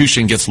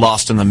Constitution gets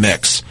lost in the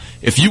mix.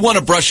 If you want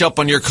to brush up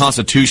on your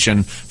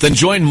Constitution, then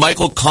join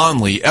Michael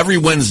Conley every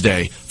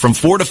Wednesday from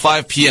 4 to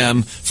 5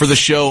 p.m. for the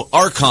show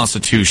Our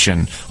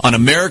Constitution on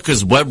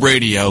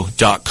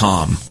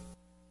americaswebradio.com.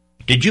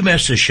 Did you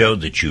miss a show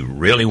that you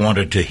really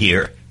wanted to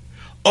hear?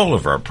 All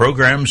of our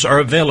programs are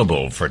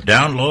available for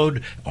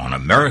download on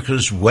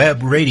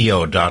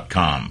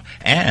americaswebradio.com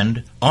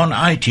and on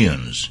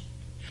iTunes.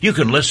 You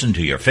can listen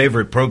to your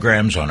favorite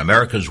programs on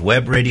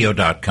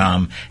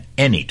americaswebradio.com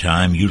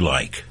anytime you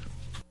like.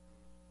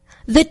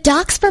 The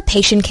Docs for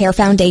Patient Care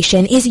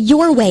Foundation is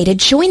your way to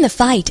join the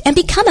fight and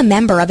become a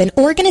member of an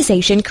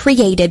organization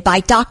created by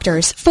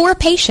doctors for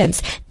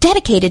patients,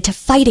 dedicated to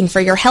fighting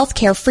for your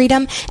healthcare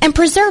freedom and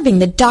preserving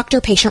the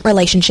doctor-patient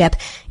relationship.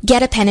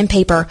 Get a pen and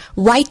paper.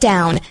 Write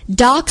down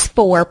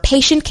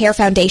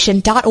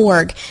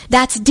docs4patientcarefoundation.org.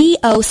 That's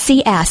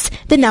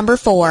DOCS, the number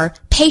 4,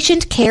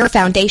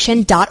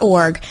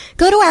 patientcarefoundation.org.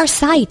 Go to our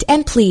site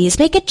and please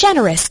make a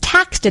generous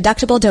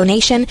tax-deductible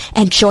donation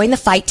and join the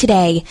fight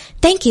today.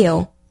 Thank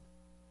you.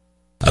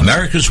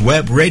 America's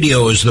Web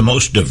Radio is the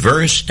most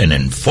diverse and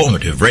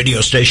informative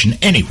radio station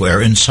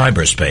anywhere in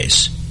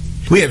cyberspace.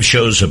 We have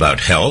shows about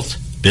health,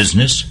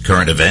 business,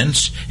 current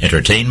events,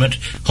 entertainment,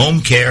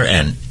 home care,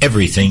 and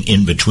everything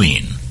in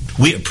between.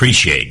 We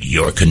appreciate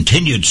your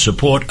continued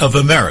support of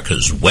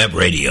America's Web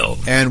Radio.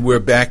 And we're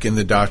back in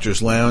the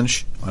Doctor's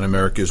Lounge on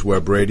America's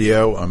Web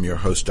Radio. I'm your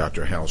host,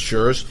 Dr. Hal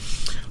Scherz.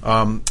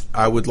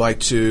 I would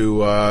like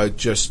to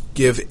just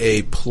give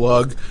a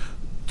plug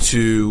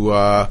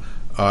to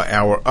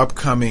our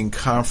upcoming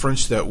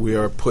conference that we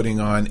are putting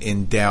on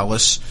in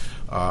Dallas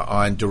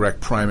on direct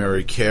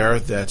primary care.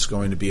 That's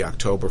going to be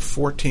October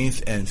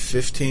 14th and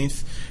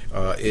 15th.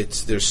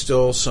 There's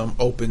still some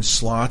open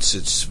slots.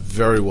 It's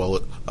very well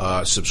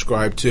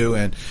subscribed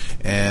to,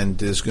 and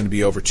there's going to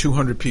be over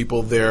 200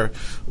 people there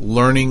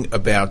learning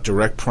about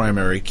direct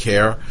primary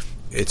care.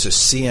 It's a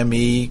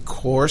CME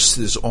course.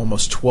 There's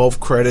almost 12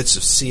 credits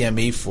of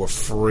CME for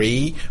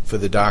free for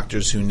the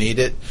doctors who need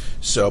it.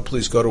 So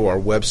please go to our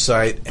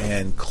website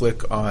and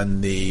click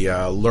on the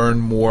Learn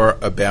More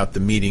About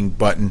the Meeting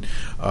button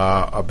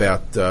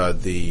about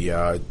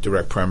the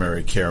direct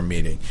primary care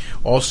meeting.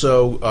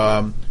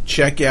 Also,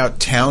 check out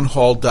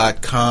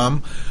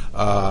townhall.com.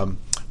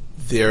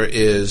 There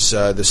is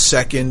the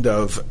second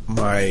of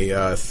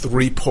my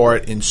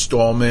three-part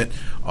installment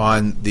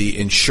on the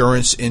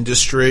insurance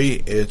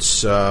industry.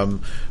 It's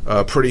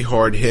pretty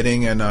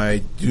hard-hitting, and I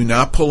do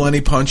not pull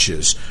any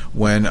punches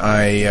when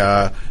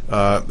I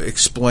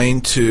explain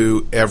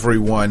to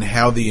everyone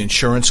how the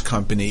insurance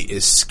company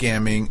is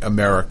scamming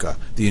America.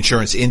 The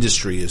insurance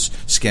industry is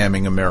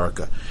scamming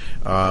America.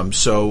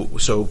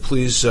 So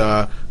please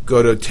go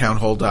to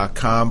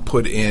townhall.com,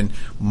 put in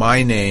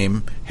my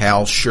name,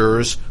 Hal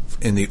Scherz,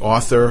 in the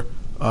author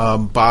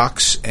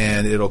box,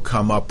 and it'll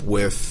come up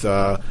with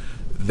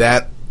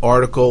that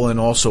article and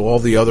also all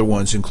the other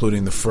ones,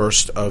 including the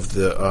first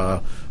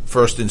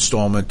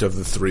installment of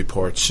the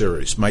three-part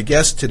series. My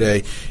guest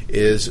today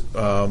is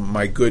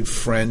my good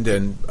friend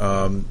and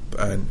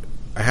I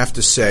have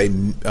to say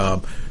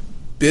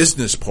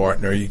business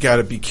partner. You got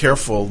to be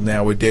careful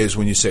nowadays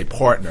when you say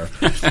partner.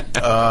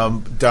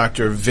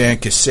 Dr. Vahan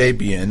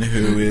Kassabian,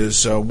 who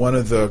is one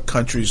of the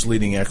country's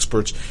leading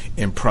experts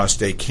in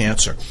prostate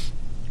cancer.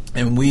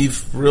 And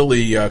we've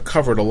really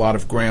covered a lot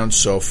of ground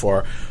so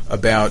far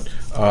about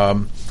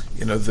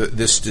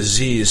this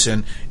disease.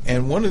 And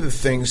one of the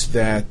things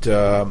that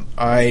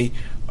I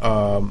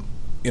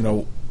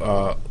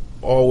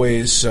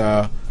always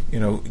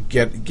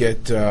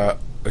get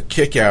a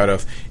kick out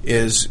of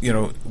is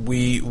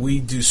we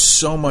do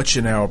so much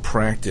in our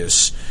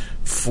practice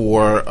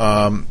for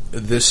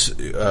this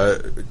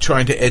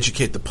trying to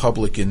educate the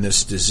public in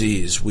this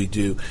disease. We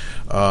do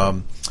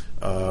health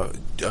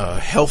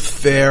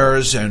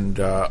fairs and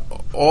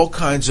all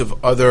kinds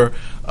of other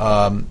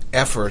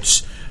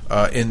efforts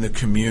in the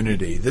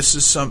community. This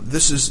is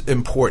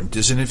important,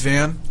 isn't it,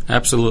 Van?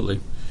 Absolutely.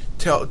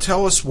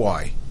 Tell us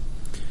why.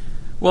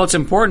 Well, it's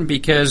important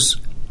because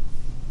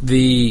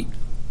the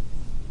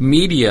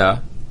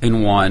media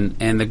in one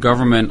and the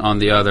government on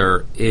the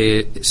other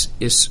is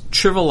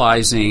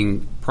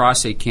trivializing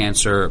prostate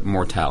cancer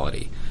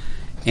mortality.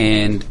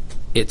 And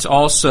it's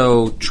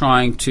also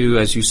trying to,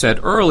 as you said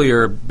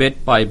earlier,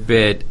 bit by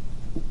bit,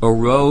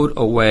 erode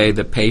away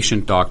the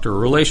patient-doctor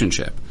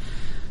relationship.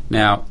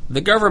 Now,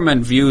 the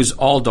government views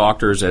all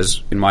doctors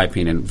as, in my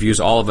opinion, views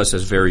all of us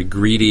as very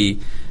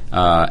greedy,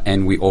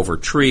 and we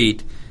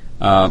overtreat.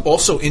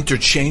 Also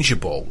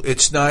interchangeable.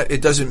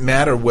 It doesn't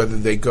matter whether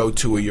they go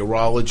to a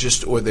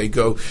urologist or they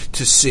go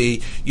to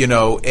see,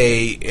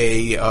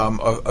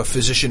 a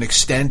physician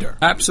extender.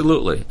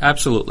 Absolutely.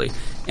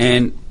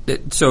 And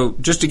so,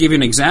 just to give you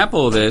an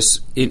example of this,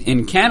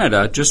 in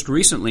Canada, just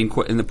recently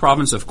in the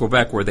province of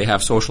Quebec, where they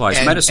have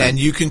socialized medicine. And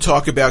you can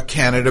talk about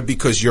Canada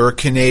because you're a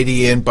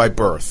Canadian by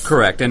birth.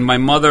 Correct. And my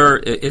mother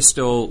is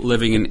still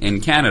living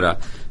in Canada.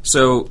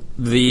 So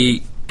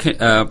the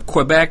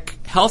Quebec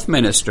health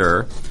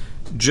minister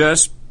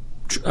just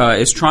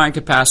is trying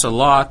to pass a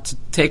law to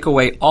take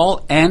away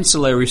all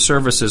ancillary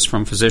services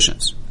from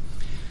physicians.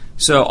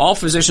 So all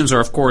physicians are,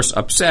 of course,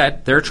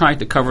 upset. They're trying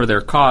to cover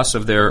their costs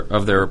of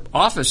their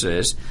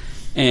offices,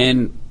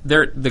 and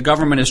the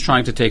government is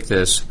trying to take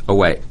this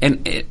away.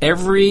 And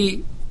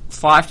every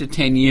 5 to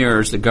 10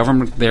 years, the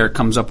government there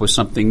comes up with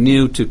something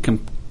new to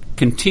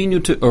continue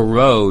to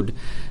erode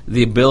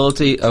the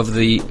ability of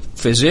the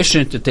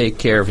physician to take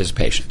care of his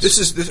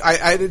patients.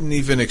 I didn't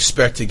even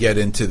expect to get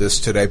into this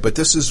today, but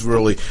this is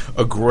really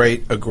a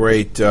great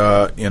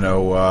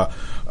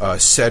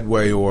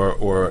segue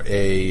or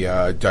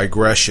a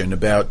digression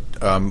about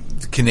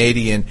the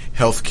Canadian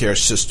healthcare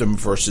system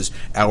versus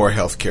our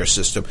healthcare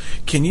system.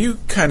 Can you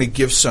kind of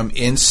give some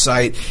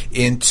insight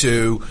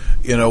into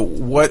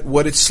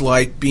what it's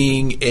like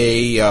being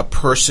a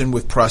person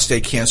with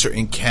prostate cancer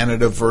in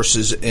Canada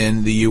versus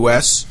in the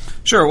U.S.?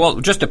 Sure. Well,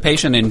 just a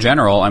patient in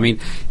general. I mean,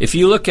 if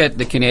you look at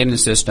the Canadian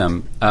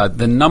system,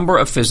 the number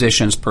of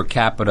physicians per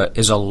capita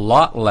is a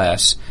lot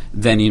less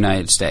than the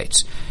United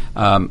States.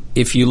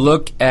 If you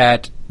look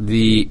at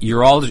the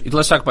urology,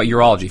 let's talk about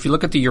urology. If you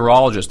look at the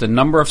urologist, the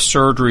number of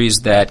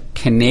surgeries that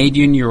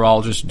Canadian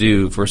urologists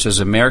do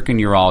versus American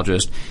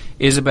urologists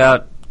is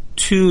about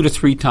 2 to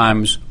 3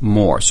 times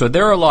more. So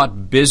they're a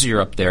lot busier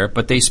up there,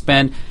 but they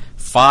spend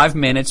 5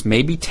 minutes,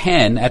 maybe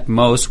 10 at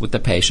most with the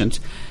patient.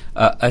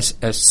 A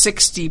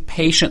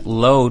 60-patient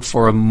load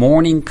for a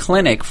morning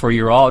clinic for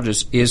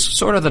urologists is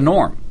sort of the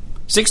norm.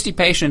 60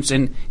 patients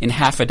in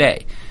half a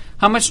day.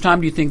 How much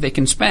time do you think they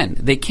can spend?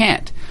 They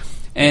can't.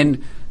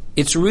 And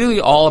it's really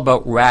all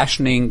about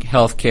rationing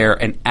healthcare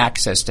and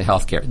access to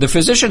healthcare. The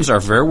physicians are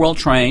very well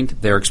trained.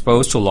 They're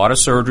exposed to a lot of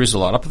surgeries, a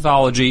lot of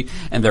pathology,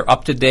 and they're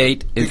up to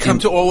date. They come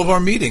to all of our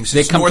meetings.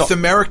 It's North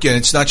American.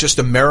 It's not just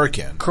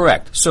American.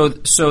 Correct. So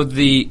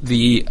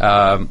the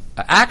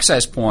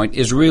access point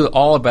is really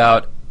all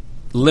about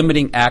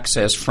limiting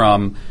access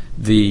from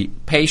the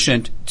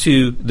patient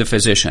to the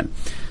physician.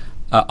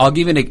 I'll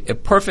give you a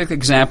perfect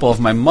example of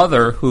my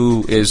mother,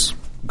 who is,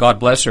 God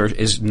bless her,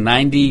 is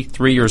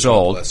 93 years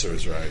old. Bless her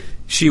is right.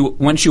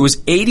 When she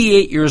was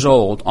 88 years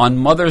old, on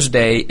Mother's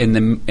Day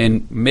in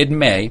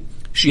mid-May,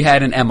 she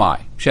had an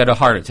MI. She had a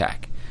heart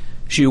attack.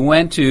 She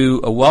went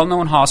to a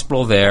well-known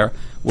hospital there,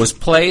 was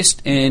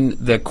placed in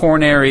the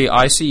coronary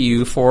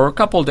ICU for a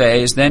couple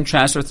days, then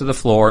transferred to the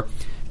floor,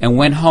 and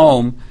went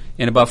home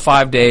in about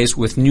 5 days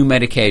with new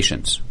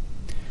medications.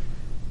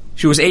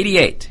 She was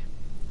 88.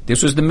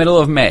 This was the middle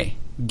of May.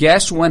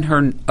 Guess when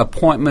her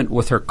appointment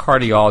with her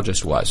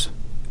cardiologist was?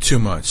 2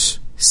 months.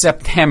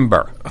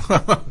 September.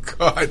 Oh,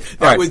 God.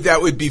 That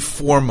would be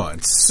 4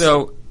 months.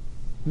 So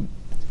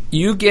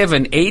you give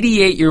an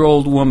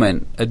 88-year-old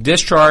woman a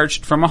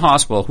discharge from a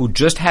hospital who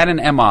just had an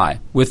MI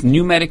with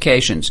new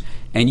medications,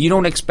 and you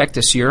don't expect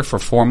to see her for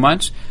 4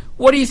 months?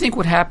 What do you think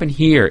would happen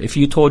here if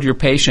you told your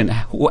patient,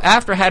 who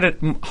after had a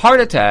heart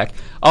attack,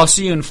 I'll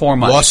see you in 4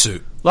 months?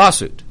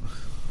 Lawsuit.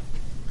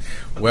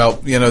 Well,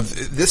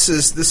 this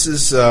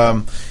is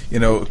a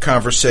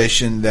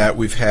conversation that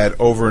we've had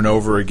over and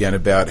over again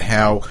about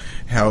how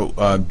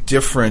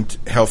different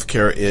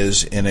healthcare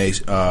is in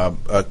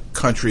a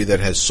country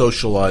that has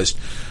socialized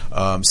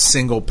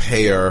single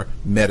payer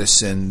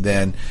medicine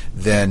than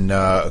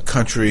a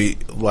country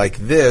like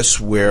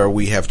this where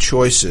we have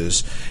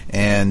choices,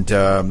 and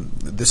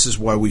this is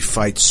why we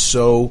fight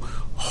so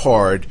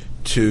hard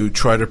to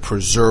try to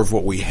preserve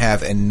what we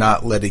have and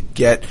not let it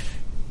get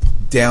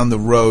down the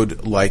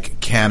road like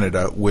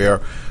Canada,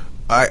 where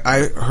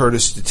I heard a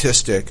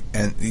statistic,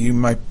 and you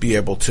might be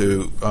able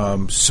to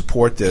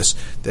support this,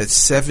 that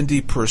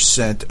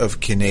 70%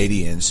 of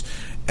Canadians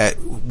at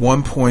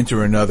one point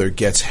or another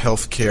gets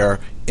health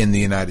care in the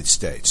United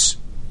States.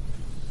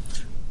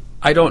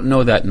 I don't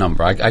know that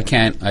number. I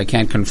can't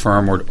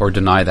confirm or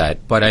deny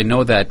that, but I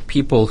know that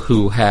people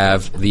who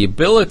have the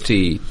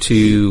ability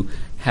to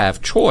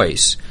have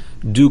choice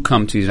do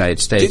come to the United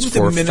States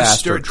for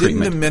faster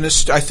treatment.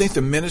 I think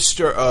the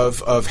Minister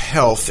of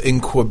Health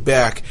in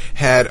Quebec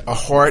had a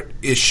heart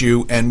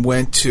issue and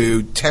went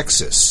to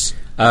Texas.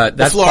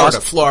 That's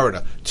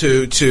Florida,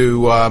 to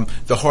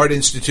the Heart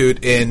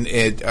Institute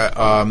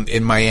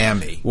in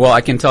Miami. Well, I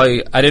can tell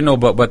you, I didn't know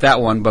about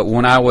that one, but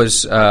when I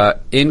was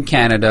in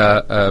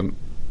Canada,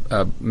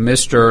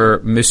 Monsieur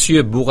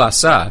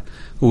Bourassa,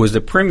 who was the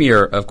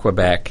Premier of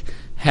Quebec,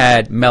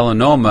 had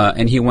melanoma,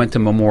 and he went to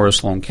Memorial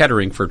Sloan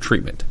Kettering for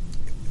treatment.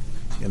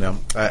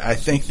 I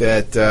think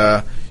that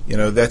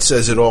that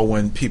says it all.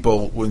 When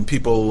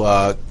people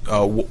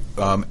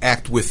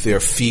act with their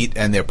feet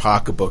and their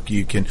pocketbook,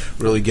 you can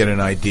really get an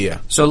idea.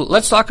 So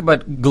let's talk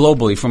about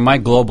globally, from my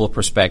global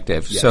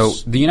perspective. Yes. So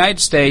the United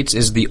States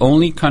is the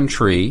only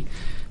country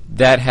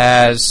that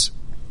has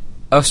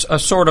a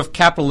sort of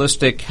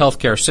capitalistic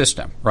healthcare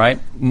system, right?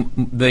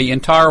 The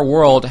entire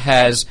world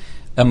has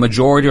a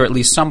majority, or at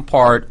least some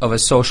part, of a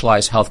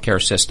socialized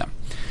healthcare system.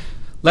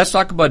 Let's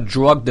talk about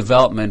drug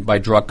development by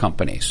drug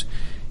companies.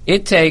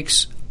 It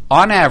takes,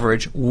 on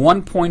average,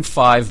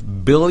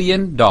 $1.5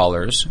 billion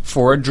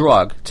for a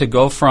drug to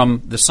go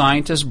from the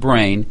scientist's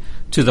brain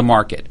to the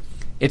market.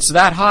 It's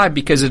that high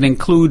because it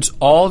includes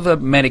all the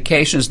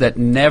medications that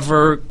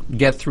never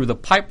get through the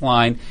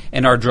pipeline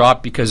and are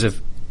dropped because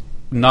of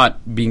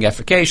not being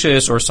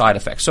efficacious or side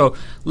effects. So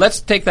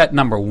let's take that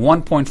number,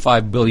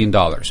 $1.5 billion.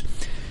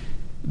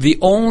 The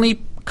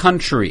only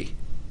country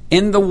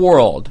in the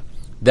world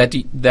that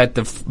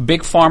the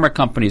big pharma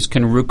companies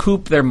can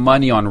recoup their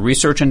money on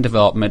research and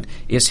development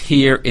is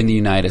here in the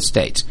United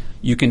States.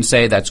 You can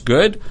say that's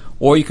good,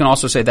 or you can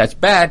also say that's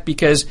bad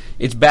because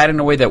it's bad in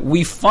a way that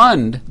we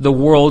fund the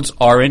world's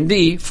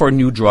R&D for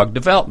new drug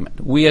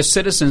development. We as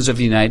citizens of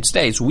the United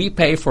States, we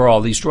pay for all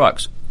these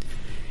drugs.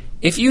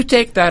 If you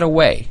take that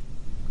away,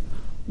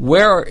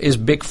 where is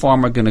big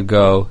pharma going to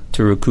go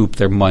to recoup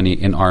their money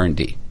in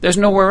R&D? There's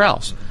nowhere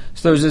else.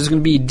 So there's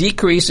going to be a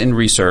decrease in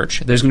research.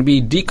 There's going to be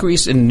a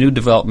decrease in new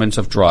developments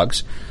of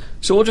drugs.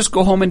 So we'll just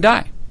go home and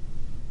die.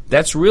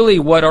 That's really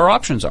what our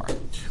options are.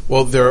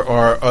 Well, there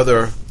are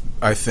other,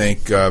 I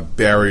think,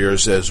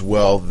 barriers as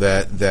well.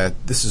 That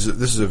this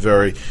is a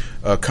very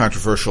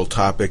controversial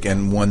topic,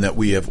 and one that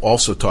we have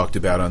also talked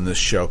about on this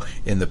show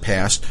in the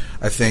past.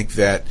 I think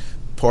that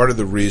part of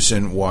the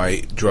reason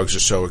why drugs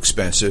are so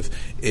expensive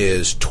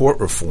is tort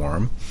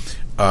reform,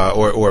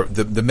 or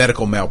the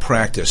medical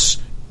malpractice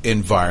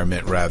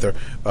environment, rather.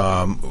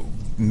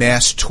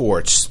 Mass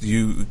torts.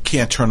 You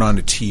can't turn on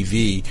a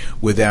TV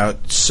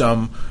without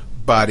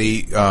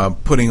somebody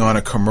putting on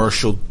a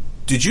commercial.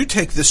 Did you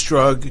take this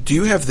drug? Do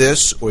you have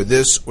this or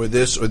this or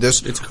this or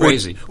this? It's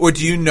crazy. Or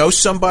do you know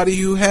somebody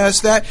who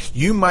has that?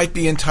 You might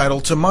be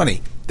entitled to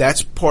money.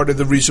 That's part of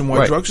the reason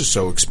why drugs are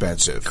so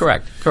expensive.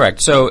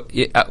 Correct. So,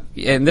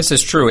 and this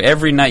is true.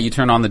 Every night you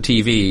turn on the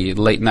TV,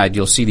 late night,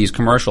 you'll see these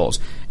commercials.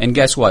 And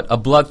guess what? A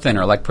blood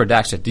thinner like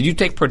Pradaxa. Did you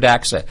take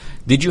Pradaxa?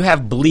 Did you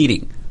have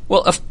bleeding?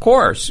 Well, of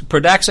course.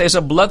 Pradaxa is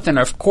a blood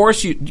thinner. Of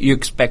course you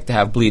expect to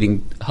have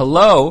bleeding.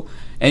 Hello?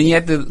 And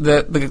yet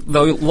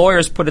the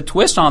lawyers put a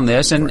twist on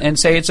this and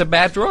say it's a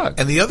bad drug.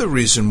 And the other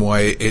reason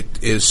why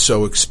it is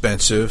so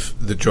expensive,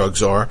 the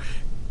drugs are,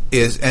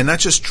 is, and not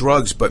just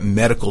drugs, but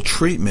medical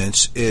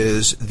treatments,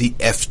 is the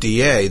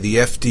FDA. The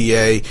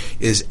FDA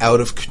is out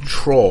of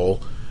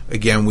control.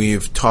 Again,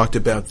 we've talked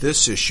about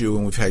this issue,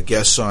 and we've had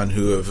guests on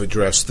who have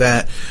addressed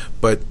that.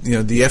 But,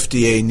 the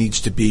FDA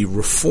needs to be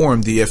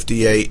reformed. The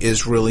FDA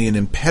is really an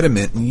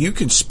impediment. And you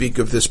can speak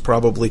of this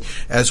probably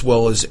as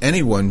well as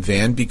anyone,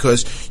 Van,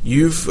 because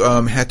you've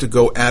had to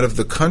go out of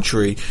the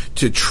country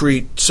to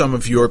treat some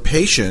of your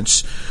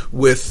patients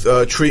with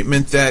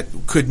treatment that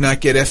could not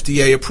get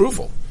FDA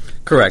approval.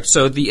 Correct.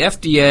 So the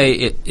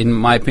FDA, in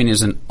my opinion,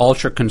 is an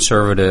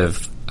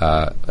ultra-conservative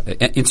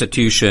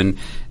institution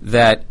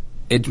that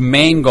its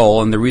main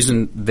goal, and the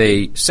reason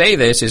they say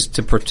this, is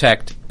to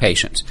protect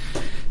patients.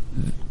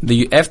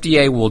 The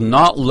FDA will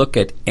not look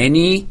at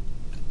any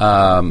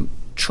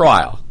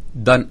trial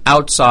done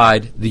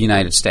outside the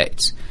United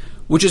States,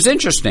 which is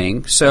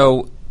interesting.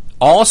 So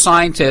all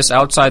scientists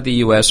outside the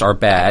U.S. are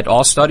bad.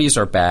 All studies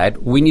are bad.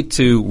 We need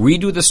to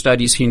redo the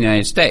studies here in the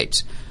United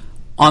States.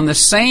 On the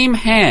same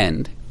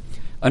hand,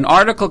 an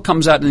article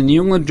comes out in the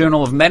New England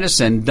Journal of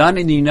Medicine done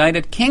in the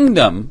United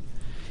Kingdom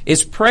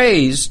is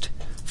praised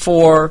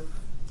for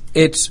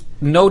its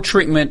no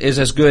treatment is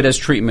as good as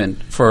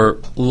treatment for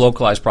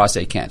localized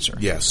prostate cancer.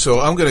 Yes,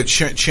 so I'm going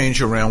to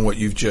change around what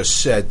you've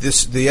just said. The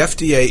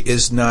FDA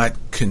is not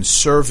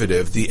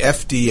conservative. The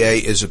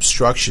FDA is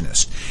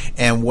obstructionist.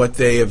 And what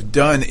they have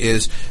done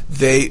is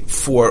they,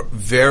 for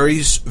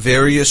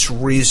various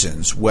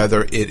reasons,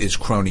 whether it is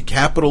crony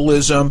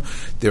capitalism,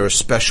 there are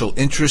special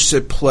interests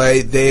at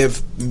play, they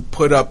have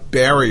put up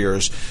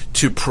barriers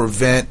to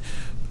prevent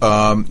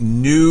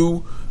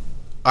new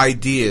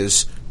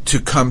ideas to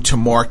come to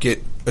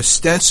market,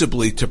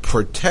 ostensibly to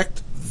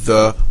protect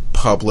the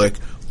public,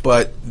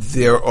 but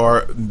there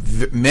are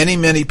many,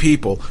 many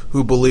people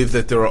who believe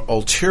that there are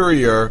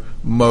ulterior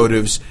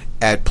motives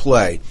at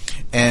play.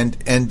 And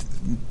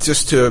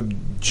just to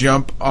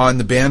jump on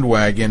the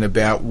bandwagon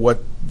about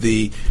what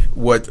they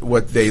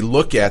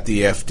look at,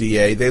 the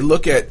FDA, they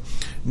look at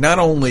not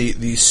only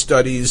the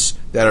studies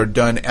that are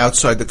done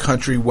outside the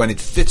country when it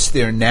fits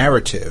their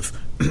narrative,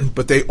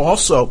 but they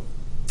also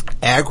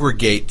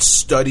aggregate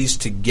studies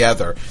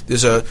together.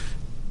 There's a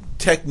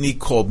technique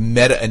called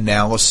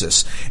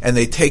meta-analysis, and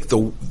they take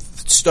the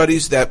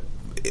studies that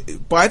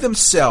by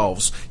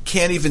themselves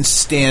can't even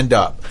stand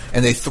up,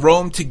 and they throw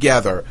them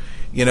together.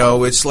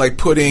 It's like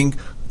putting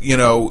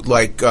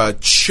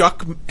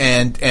chuck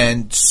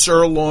and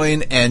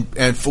sirloin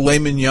and filet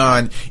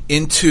mignon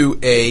into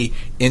a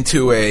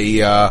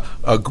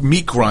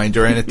meat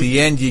grinder, and at the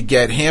end you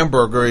get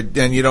hamburger,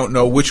 and you don't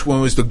know which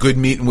one was the good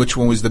meat and which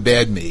one was the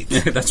bad meat.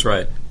 That's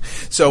right.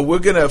 So we're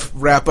going to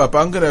wrap up.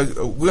 We're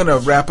going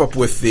to wrap up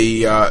with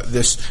the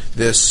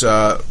this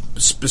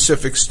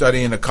specific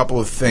study and a couple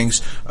of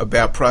things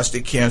about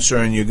prostate cancer,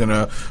 and you're going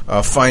to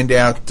find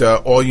out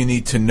all you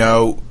need to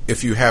know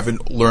if you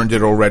haven't learned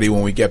it already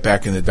when we get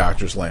back in the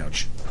doctor's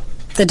lounge.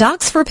 The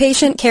Docs for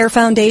Patient Care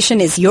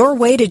Foundation is your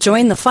way to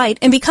join the fight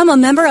and become a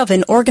member of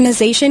an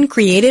organization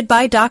created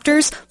by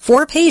doctors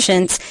for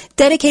patients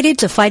dedicated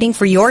to fighting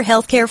for your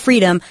healthcare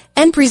freedom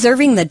and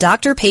preserving the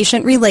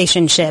doctor-patient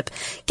relationship.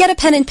 Get a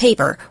pen and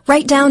paper.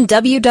 Write down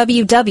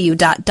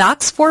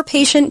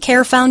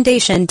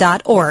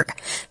www.docsforpatientcarefoundation.org.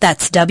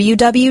 That's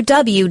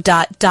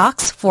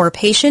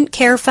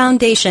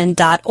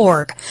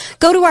www.docsforpatientcarefoundation.org.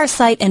 Go to our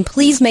site and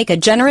please make a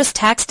generous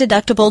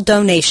tax-deductible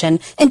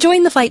donation and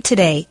join the fight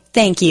today.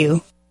 Thank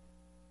you.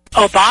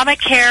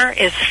 Obamacare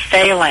is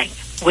failing.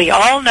 We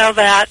all know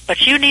that,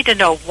 but you need to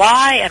know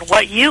why and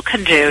what you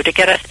can do to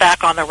get us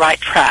back on the right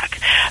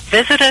track.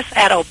 Visit us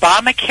at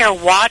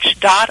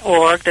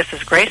ObamacareWatch.org. This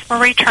is Grace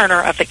Marie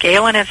Turner of the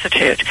Galen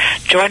Institute.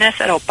 Join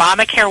us at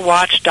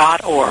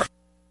ObamacareWatch.org.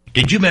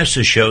 Did you miss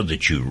a show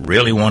that you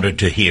really wanted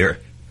to hear?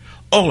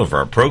 All of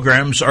our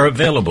programs are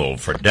available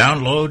for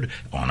download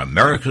on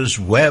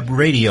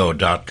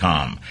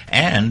americaswebradio.com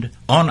and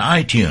on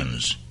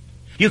iTunes.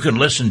 You can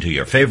listen to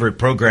your favorite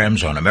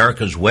programs on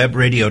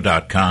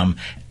americaswebradio.com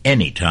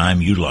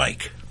anytime you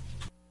like.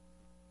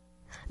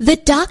 The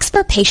Docs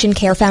for Patient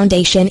Care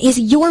Foundation is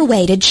your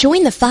way to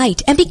join the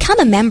fight and become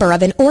a member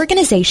of an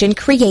organization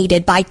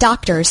created by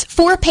doctors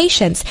for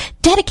patients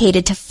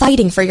dedicated to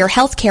fighting for your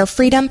healthcare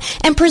freedom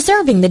and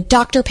preserving the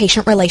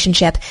doctor-patient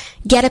relationship.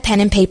 Get a pen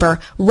and paper.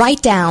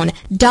 Write down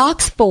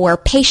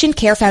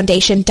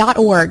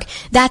docs4patientcarefoundation.org.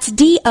 That's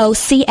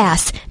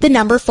DOCS, the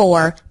number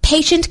 4,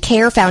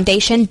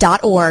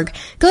 patientcarefoundation.org.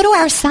 Go to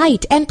our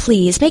site and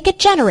please make a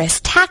generous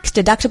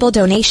tax-deductible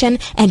donation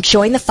and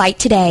join the fight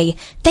today.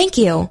 Thank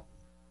you.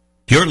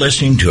 You're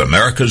listening to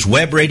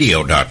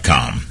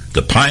americaswebradio.com,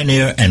 the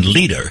pioneer and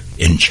leader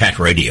in chat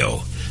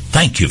radio.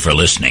 Thank you for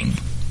listening.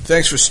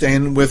 Thanks for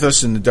staying with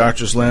us in the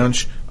Doctor's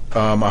Lounge.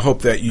 I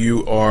hope that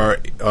you are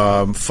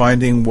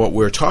finding what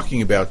we're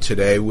talking about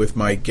today with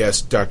my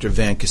guest, Dr.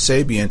 Vahan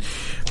Kassabian,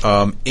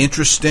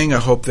 interesting. I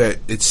hope that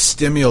it's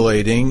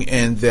stimulating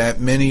and that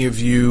many of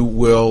you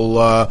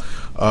will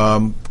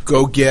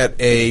go get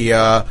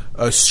a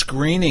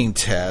screening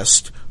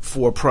test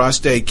for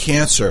prostate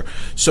cancer.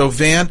 So,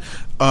 Van,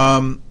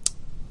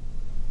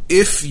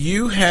 if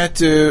you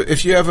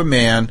have a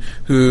man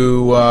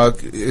who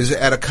is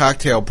at a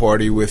cocktail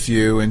party with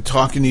you and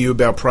talking to you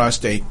about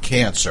prostate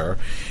cancer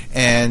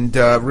and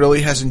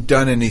really hasn't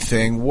done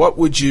anything, what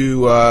would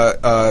you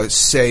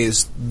say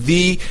is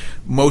the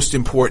most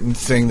important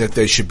thing that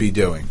they should be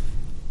doing?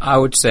 I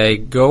would say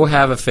go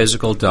have a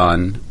physical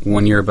done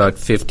when you're about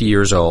 50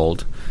 years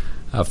old.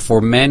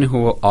 For men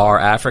who are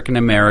African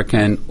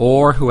American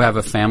or who have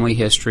a family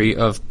history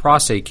of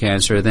prostate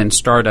cancer, then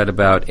start at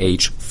about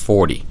age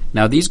 40.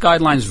 Now, these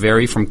guidelines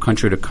vary from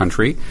country to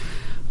country,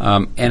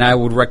 and I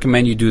would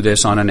recommend you do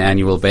this on an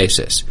annual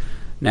basis.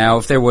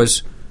 Now,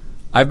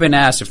 I've been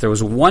asked if there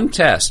was one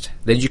test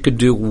that you could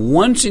do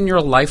once in your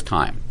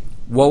lifetime,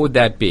 what would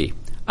that be?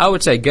 I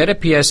would say get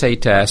a PSA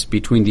test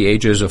between the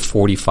ages of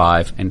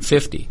 45 and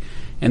 50.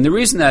 And the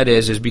reason that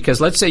is because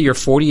let's say you're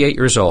 48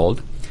 years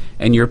old,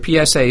 and your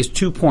PSA is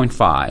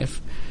 2.5,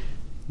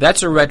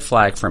 that's a red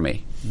flag for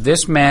me.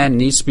 This man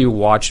needs to be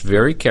watched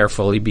very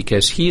carefully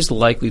because he's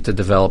likely to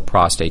develop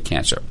prostate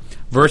cancer.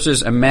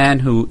 Versus a man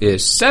who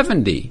is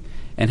 70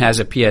 and has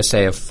a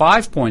PSA of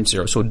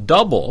 5.0, so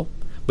double,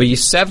 but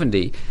he's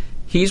 70,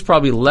 he's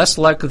probably less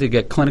likely to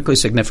get clinically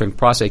significant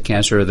prostate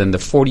cancer than the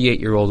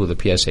 48-year-old with a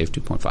PSA of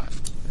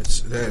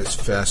 2.5. That is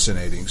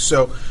fascinating.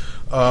 So,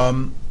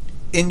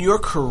 in your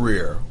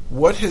career,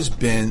 what has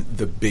been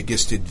the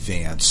biggest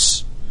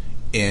advance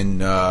in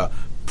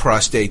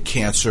prostate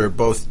cancer,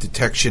 both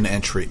detection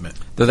and treatment?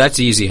 So that's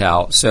easy,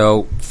 Hal.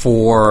 So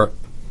for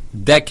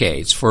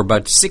decades, for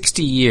about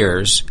 60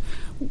 years,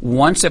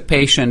 once a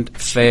patient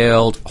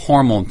failed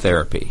hormone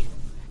therapy,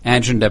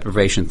 androgen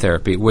deprivation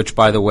therapy, which,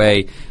 by the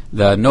way,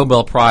 the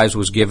Nobel Prize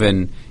was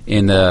given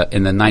in the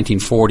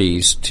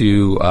 1940s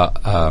to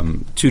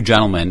two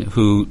gentlemen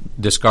who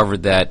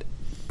discovered that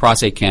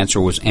prostate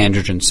cancer was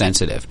androgen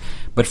sensitive.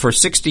 But for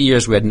 60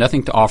 years, we had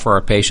nothing to offer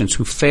our patients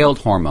who failed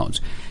hormones.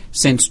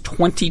 Since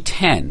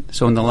 2010,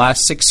 so in the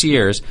last 6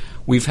 years,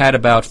 we've had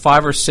about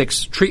 5 or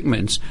 6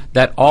 treatments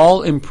that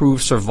all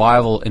improve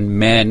survival in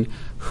men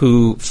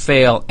who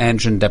fail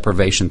androgen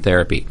deprivation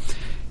therapy.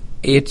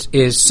 It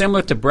is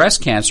similar to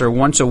breast cancer.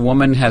 Once a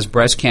woman has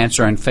breast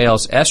cancer and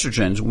fails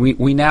estrogens,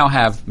 we now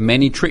have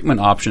many treatment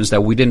options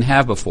that we didn't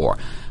have before.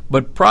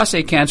 But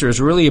prostate cancer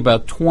is really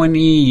about 20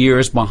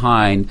 years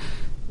behind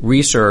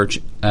research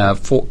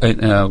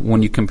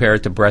when you compare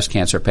it to breast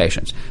cancer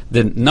patients.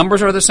 The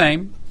numbers are the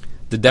same.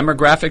 The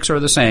demographics are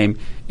the same,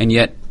 and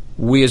yet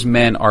we as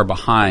men are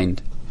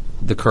behind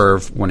the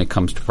curve when it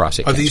comes to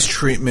prostate cancer. Are these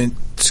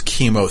treatments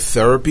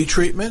chemotherapy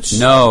treatments?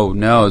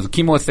 No. The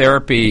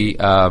chemotherapy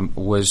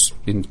was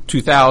in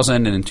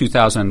 2000 and in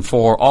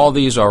 2004. All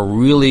these are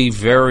really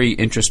very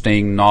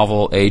interesting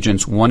novel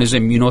agents. One is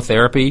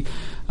immunotherapy.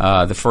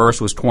 The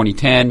first was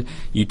 2010.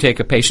 You take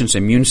a patient's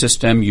immune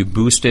system, you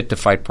boost it to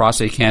fight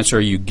prostate cancer,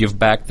 you give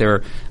back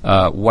their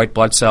white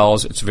blood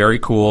cells. It's very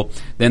cool.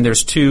 Then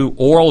there's 2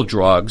 oral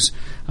drugs.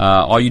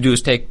 All you do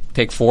is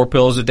take 4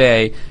 pills a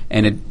day,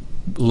 and it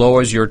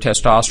lowers your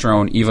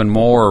testosterone even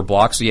more, or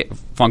blocks the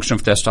function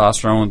of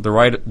testosterone.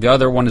 The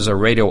other one is a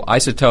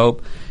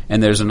radioisotope,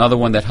 and there's another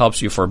one that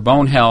helps you for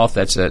bone health.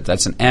 That's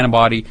an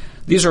antibody.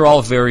 These are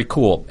all very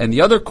cool. And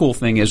the other cool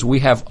thing is we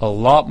have a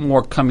lot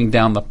more coming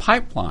down the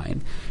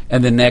pipeline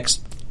in the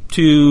next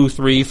 2,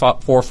 3,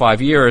 4,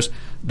 5 years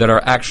that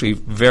are actually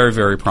very,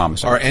 very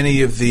promising. Are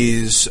any of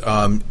these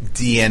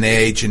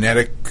DNA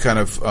genetic kind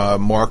of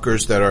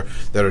markers that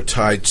are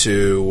tied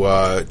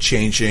to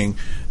changing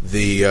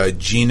the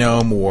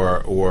genome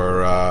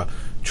or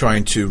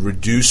trying to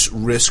reduce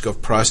risk of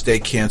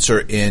prostate cancer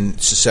in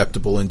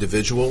susceptible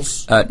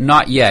individuals?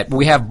 Not yet.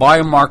 We have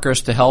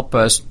biomarkers to help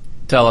us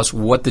tell us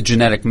what the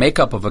genetic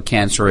makeup of a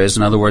cancer is.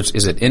 In other words,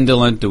 is it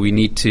indolent? Do we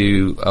need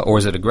to, or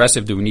is it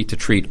aggressive? Do we need to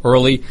treat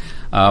early?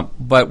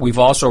 But we've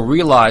also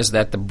realized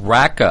that the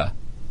BRCA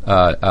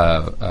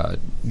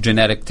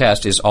genetic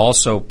test is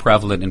also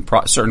prevalent in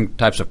certain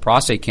types of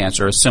prostate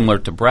cancer, similar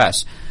to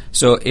breast.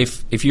 So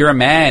if you're a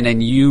man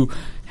and you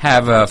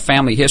have a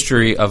family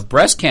history of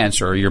breast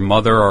cancer, your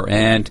mother or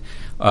aunt,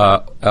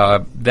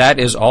 that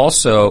is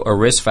also a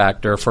risk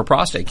factor for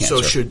prostate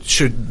cancer. So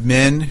should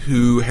men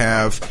who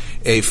have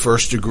a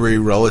first-degree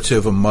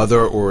relative, a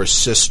mother or a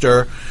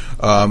sister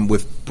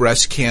with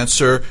breast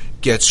cancer,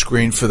 get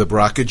screened for the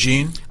BRCA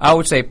gene? I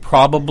would say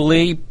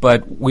probably,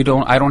 but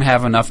I don't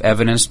have enough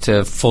evidence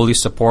to fully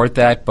support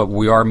that, but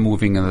we are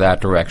moving in that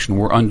direction.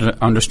 We're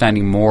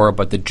understanding more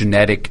about the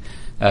genetic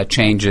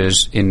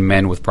changes in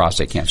men with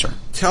prostate cancer.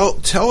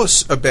 Tell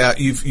us about,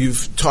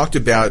 you've talked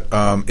about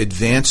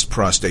advanced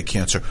prostate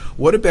cancer.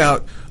 What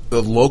about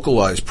the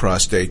localized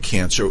prostate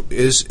cancer?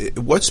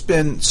 What's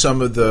been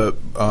some of the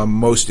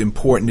most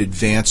important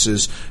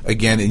advances,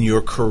 again, in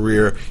your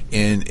career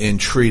in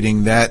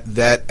treating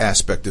that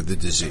aspect of the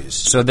disease?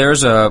 So the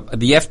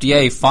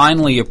FDA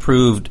finally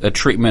approved a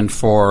treatment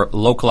for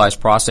localized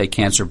prostate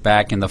cancer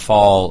back in the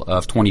fall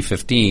of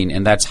 2015,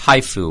 and that's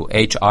HIFU,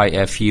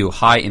 H-I-F-U,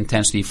 high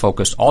intensity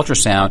focused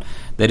ultrasound,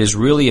 that is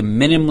really a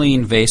minimally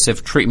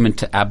invasive treatment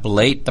to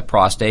ablate the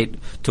prostate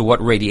to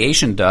what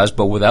radiation does,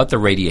 but without the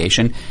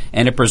radiation,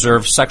 and it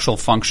preserves sexual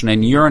function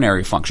and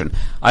urinary function.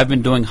 I've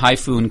been doing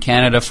HIFU in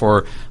Canada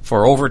for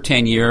over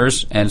 10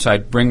 years, and so I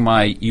bring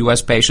my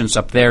U.S. patients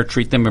up there,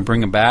 treat them, and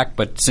bring them back.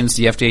 But since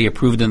the FDA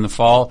approved in the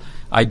fall,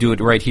 I do it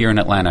right here in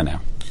Atlanta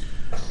now.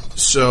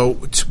 So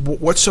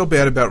what's so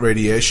bad about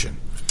radiation?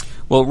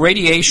 Well,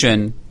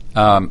 radiation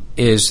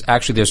is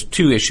actually, there's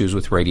 2 issues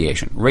with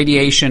radiation.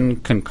 Radiation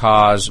can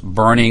cause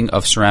burning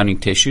of surrounding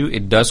tissue.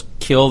 It does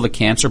kill the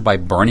cancer by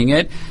burning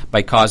it,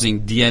 by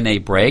causing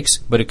DNA breaks,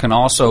 but it can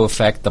also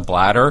affect the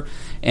bladder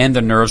and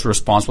the nerves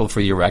responsible for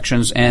the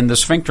erections and the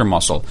sphincter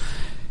muscle.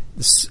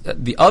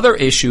 The other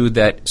issue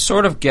that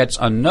sort of gets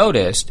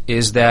unnoticed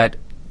is that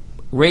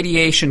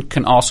radiation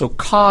can also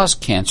cause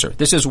cancer.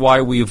 This is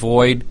why we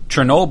avoid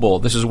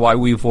Chernobyl. This is why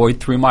we avoid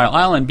 3 Mile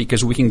Island,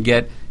 because we can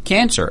get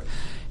cancer.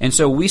 And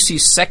so we see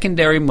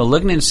secondary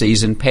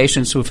malignancies in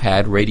patients who've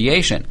had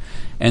radiation.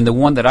 And the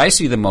one that I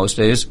see the most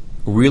is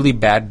really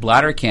bad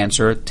bladder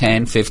cancer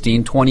 10,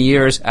 15, 20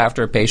 years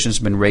after a patient's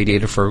been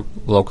radiated for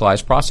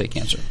localized prostate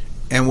cancer.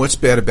 And what's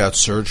bad about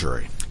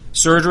surgery?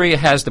 Surgery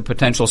has the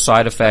potential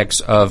side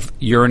effects of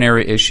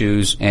urinary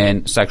issues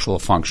and sexual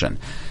function.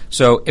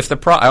 So if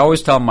I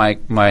always tell my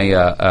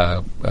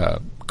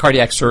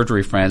cardiac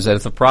surgery friends that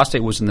if the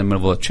prostate was in the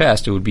middle of the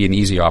chest, it would be an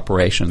easy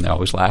operation. They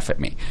always laugh at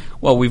me.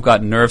 Well, we've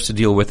got nerves to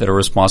deal with that are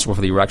responsible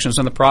for the erections,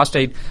 and the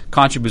prostate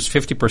contributes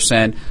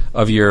 50%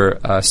 of your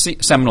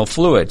seminal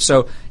fluid.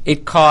 So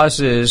it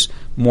causes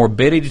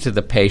morbidity to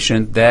the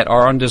patient that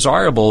are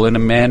undesirable in a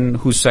man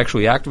who's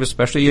sexually active,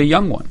 especially a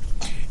young one.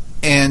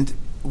 And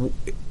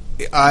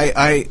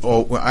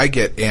I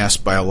get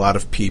asked by a lot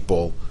of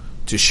people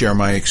to share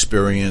my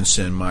experience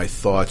and my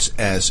thoughts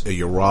as a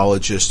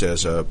urologist,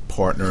 as a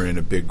partner in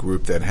a big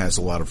group that has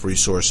a lot of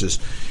resources.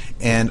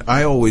 And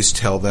I always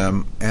tell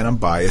them, and I'm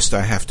biased,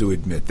 I have to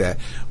admit that,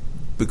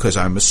 because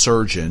I'm a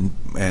surgeon,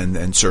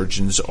 and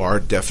surgeons are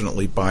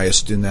definitely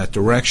biased in that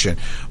direction.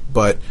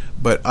 But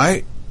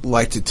I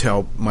like to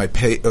tell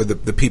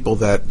the people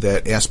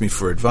that ask me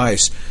for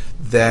advice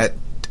that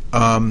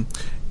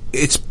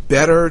it's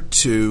better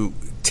to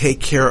take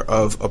care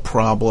of a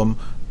problem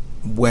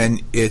when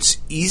it's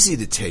easy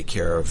to take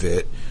care of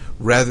it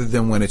rather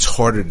than when it's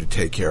harder to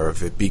take care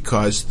of it,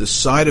 because the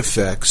side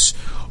effects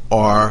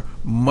are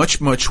much,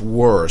 much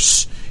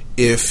worse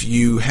if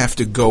you have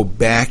to go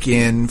back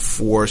in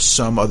for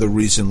some other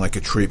reason like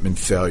a treatment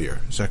failure.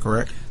 Is that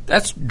correct?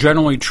 That's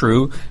generally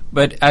true,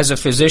 but as a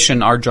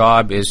physician, our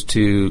job is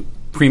to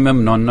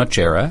primum non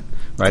nocere,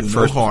 right?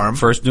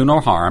 First, do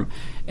no harm.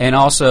 And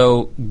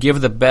also give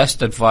the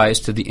best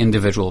advice to the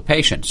individual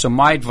patient. So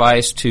my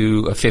advice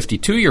to a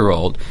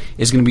 52-year-old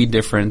is going to be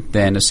different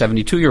than a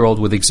 72-year-old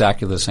with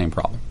exactly the same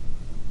problem.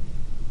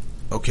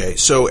 Okay,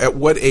 so at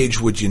what age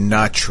would you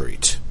not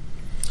treat?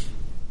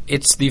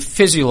 it's the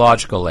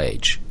physiological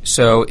age.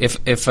 So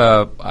if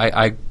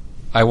I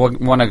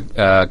want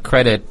to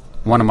credit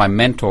one of my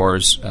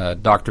mentors,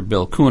 Dr.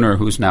 Bill Cooner,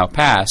 who's now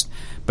passed,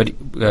 but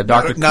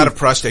Dr. Not of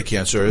prostate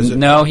cancer, is it?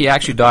 No, he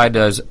actually died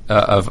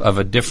of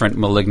a different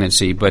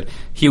malignancy, but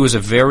he was a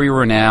very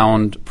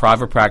renowned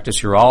private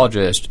practice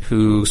urologist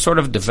who sort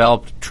of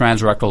developed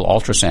transrectal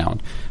ultrasound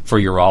for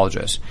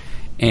urologists.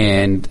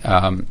 And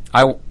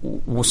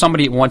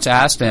somebody once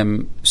asked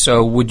him,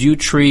 so would you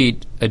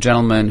treat a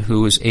gentleman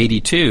who is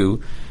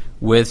 82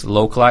 with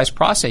localized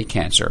prostate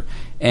cancer?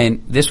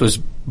 And this was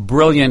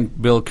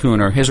brilliant, Bill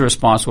Cooner. His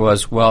response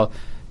was, well,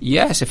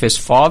 yes, if his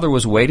father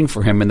was waiting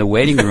for him in the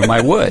waiting room,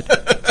 I would. I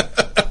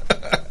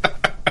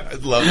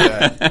love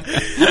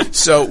that.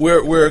 So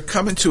we're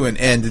coming to an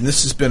end, and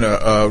this has been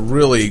a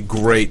really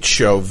great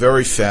show,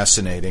 very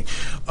fascinating.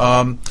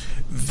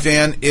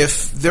 Van,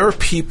 if there are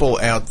people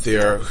out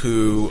there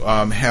who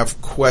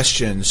have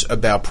questions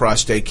about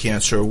prostate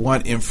cancer,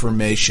 want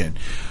information,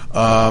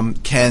 I'd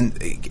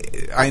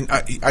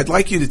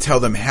like you to tell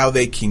them how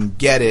they can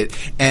get it,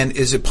 and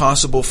is it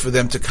possible for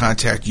them to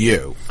contact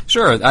you?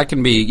 Sure, I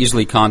can be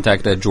easily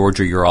contacted at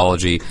Georgia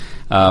Urology.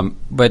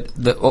 But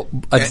the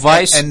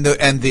advice and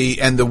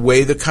the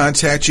way to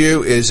contact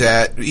you is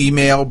at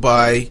email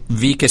by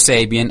V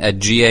Kassabian at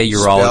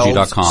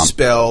gaurology.com.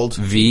 Spelled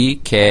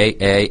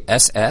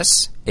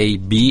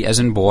VKASSAB as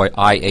in boy,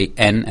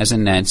 IAN as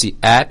in Nancy,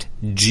 at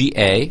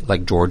GA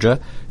like Georgia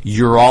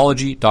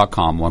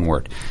urology.com, one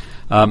word.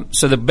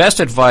 So the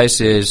best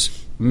advice is,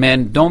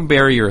 men, don't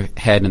bury your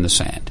head in the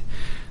sand.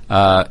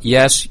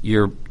 Yes,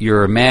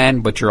 you're a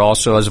man, but you're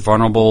also as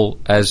vulnerable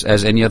as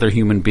any other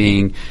human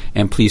being,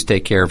 and please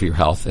take care of your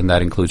health, and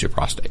that includes your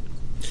prostate.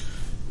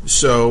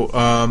 So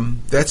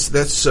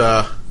that's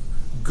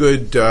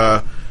good.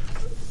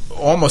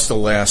 Almost the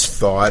last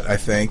thought, I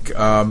think.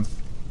 I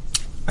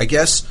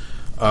guess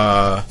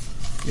I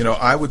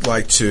would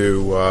like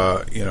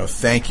to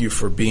thank you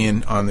for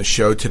being on the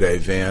show today,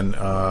 Van.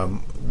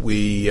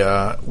 We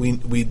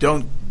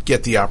don't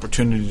get the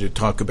opportunity to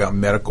talk about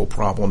medical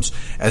problems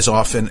as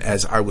often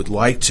as I would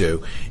like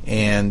to,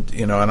 and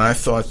I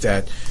thought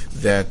that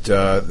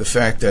the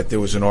fact that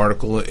there was an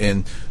article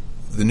in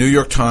the New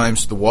York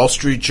Times, the Wall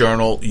Street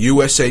Journal,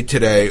 USA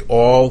Today,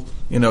 all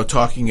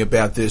talking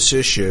about this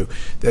issue,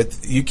 that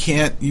you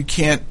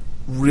can't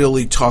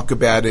really talk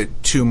about it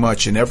too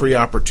much, and every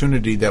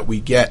opportunity that we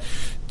get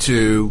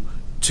to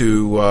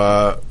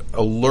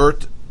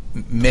alert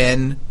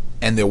men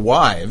and their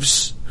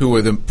wives, who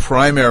are the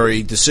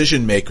primary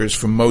decision makers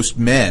for most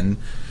men,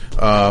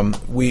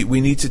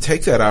 we need to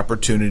take that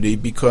opportunity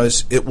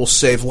because it will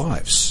save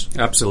lives.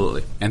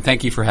 Absolutely. And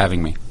thank you for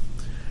having me.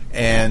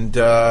 And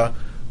I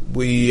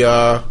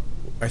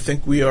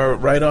think we are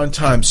right on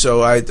time.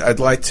 So I'd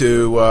like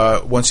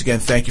to once again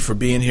thank you for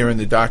being here in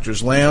the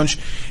Doctor's Lounge,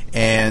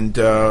 and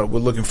we're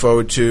looking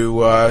forward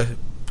to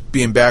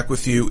being back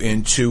with you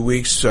in 2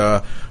 weeks.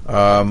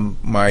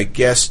 My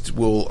guest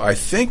will, I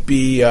think,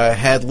 be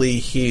Hadley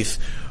Heath,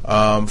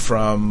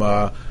 from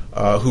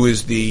who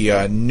is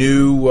the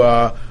new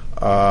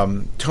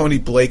Tony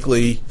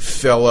Blakely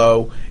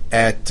Fellow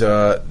at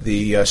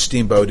the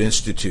Steamboat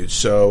Institute.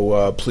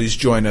 So please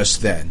join us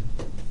then.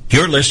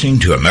 You're listening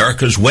to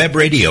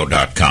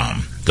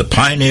AmericasWebRadio.com, the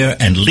pioneer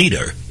and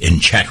leader in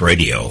chat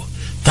radio.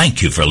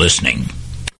 Thank you for listening.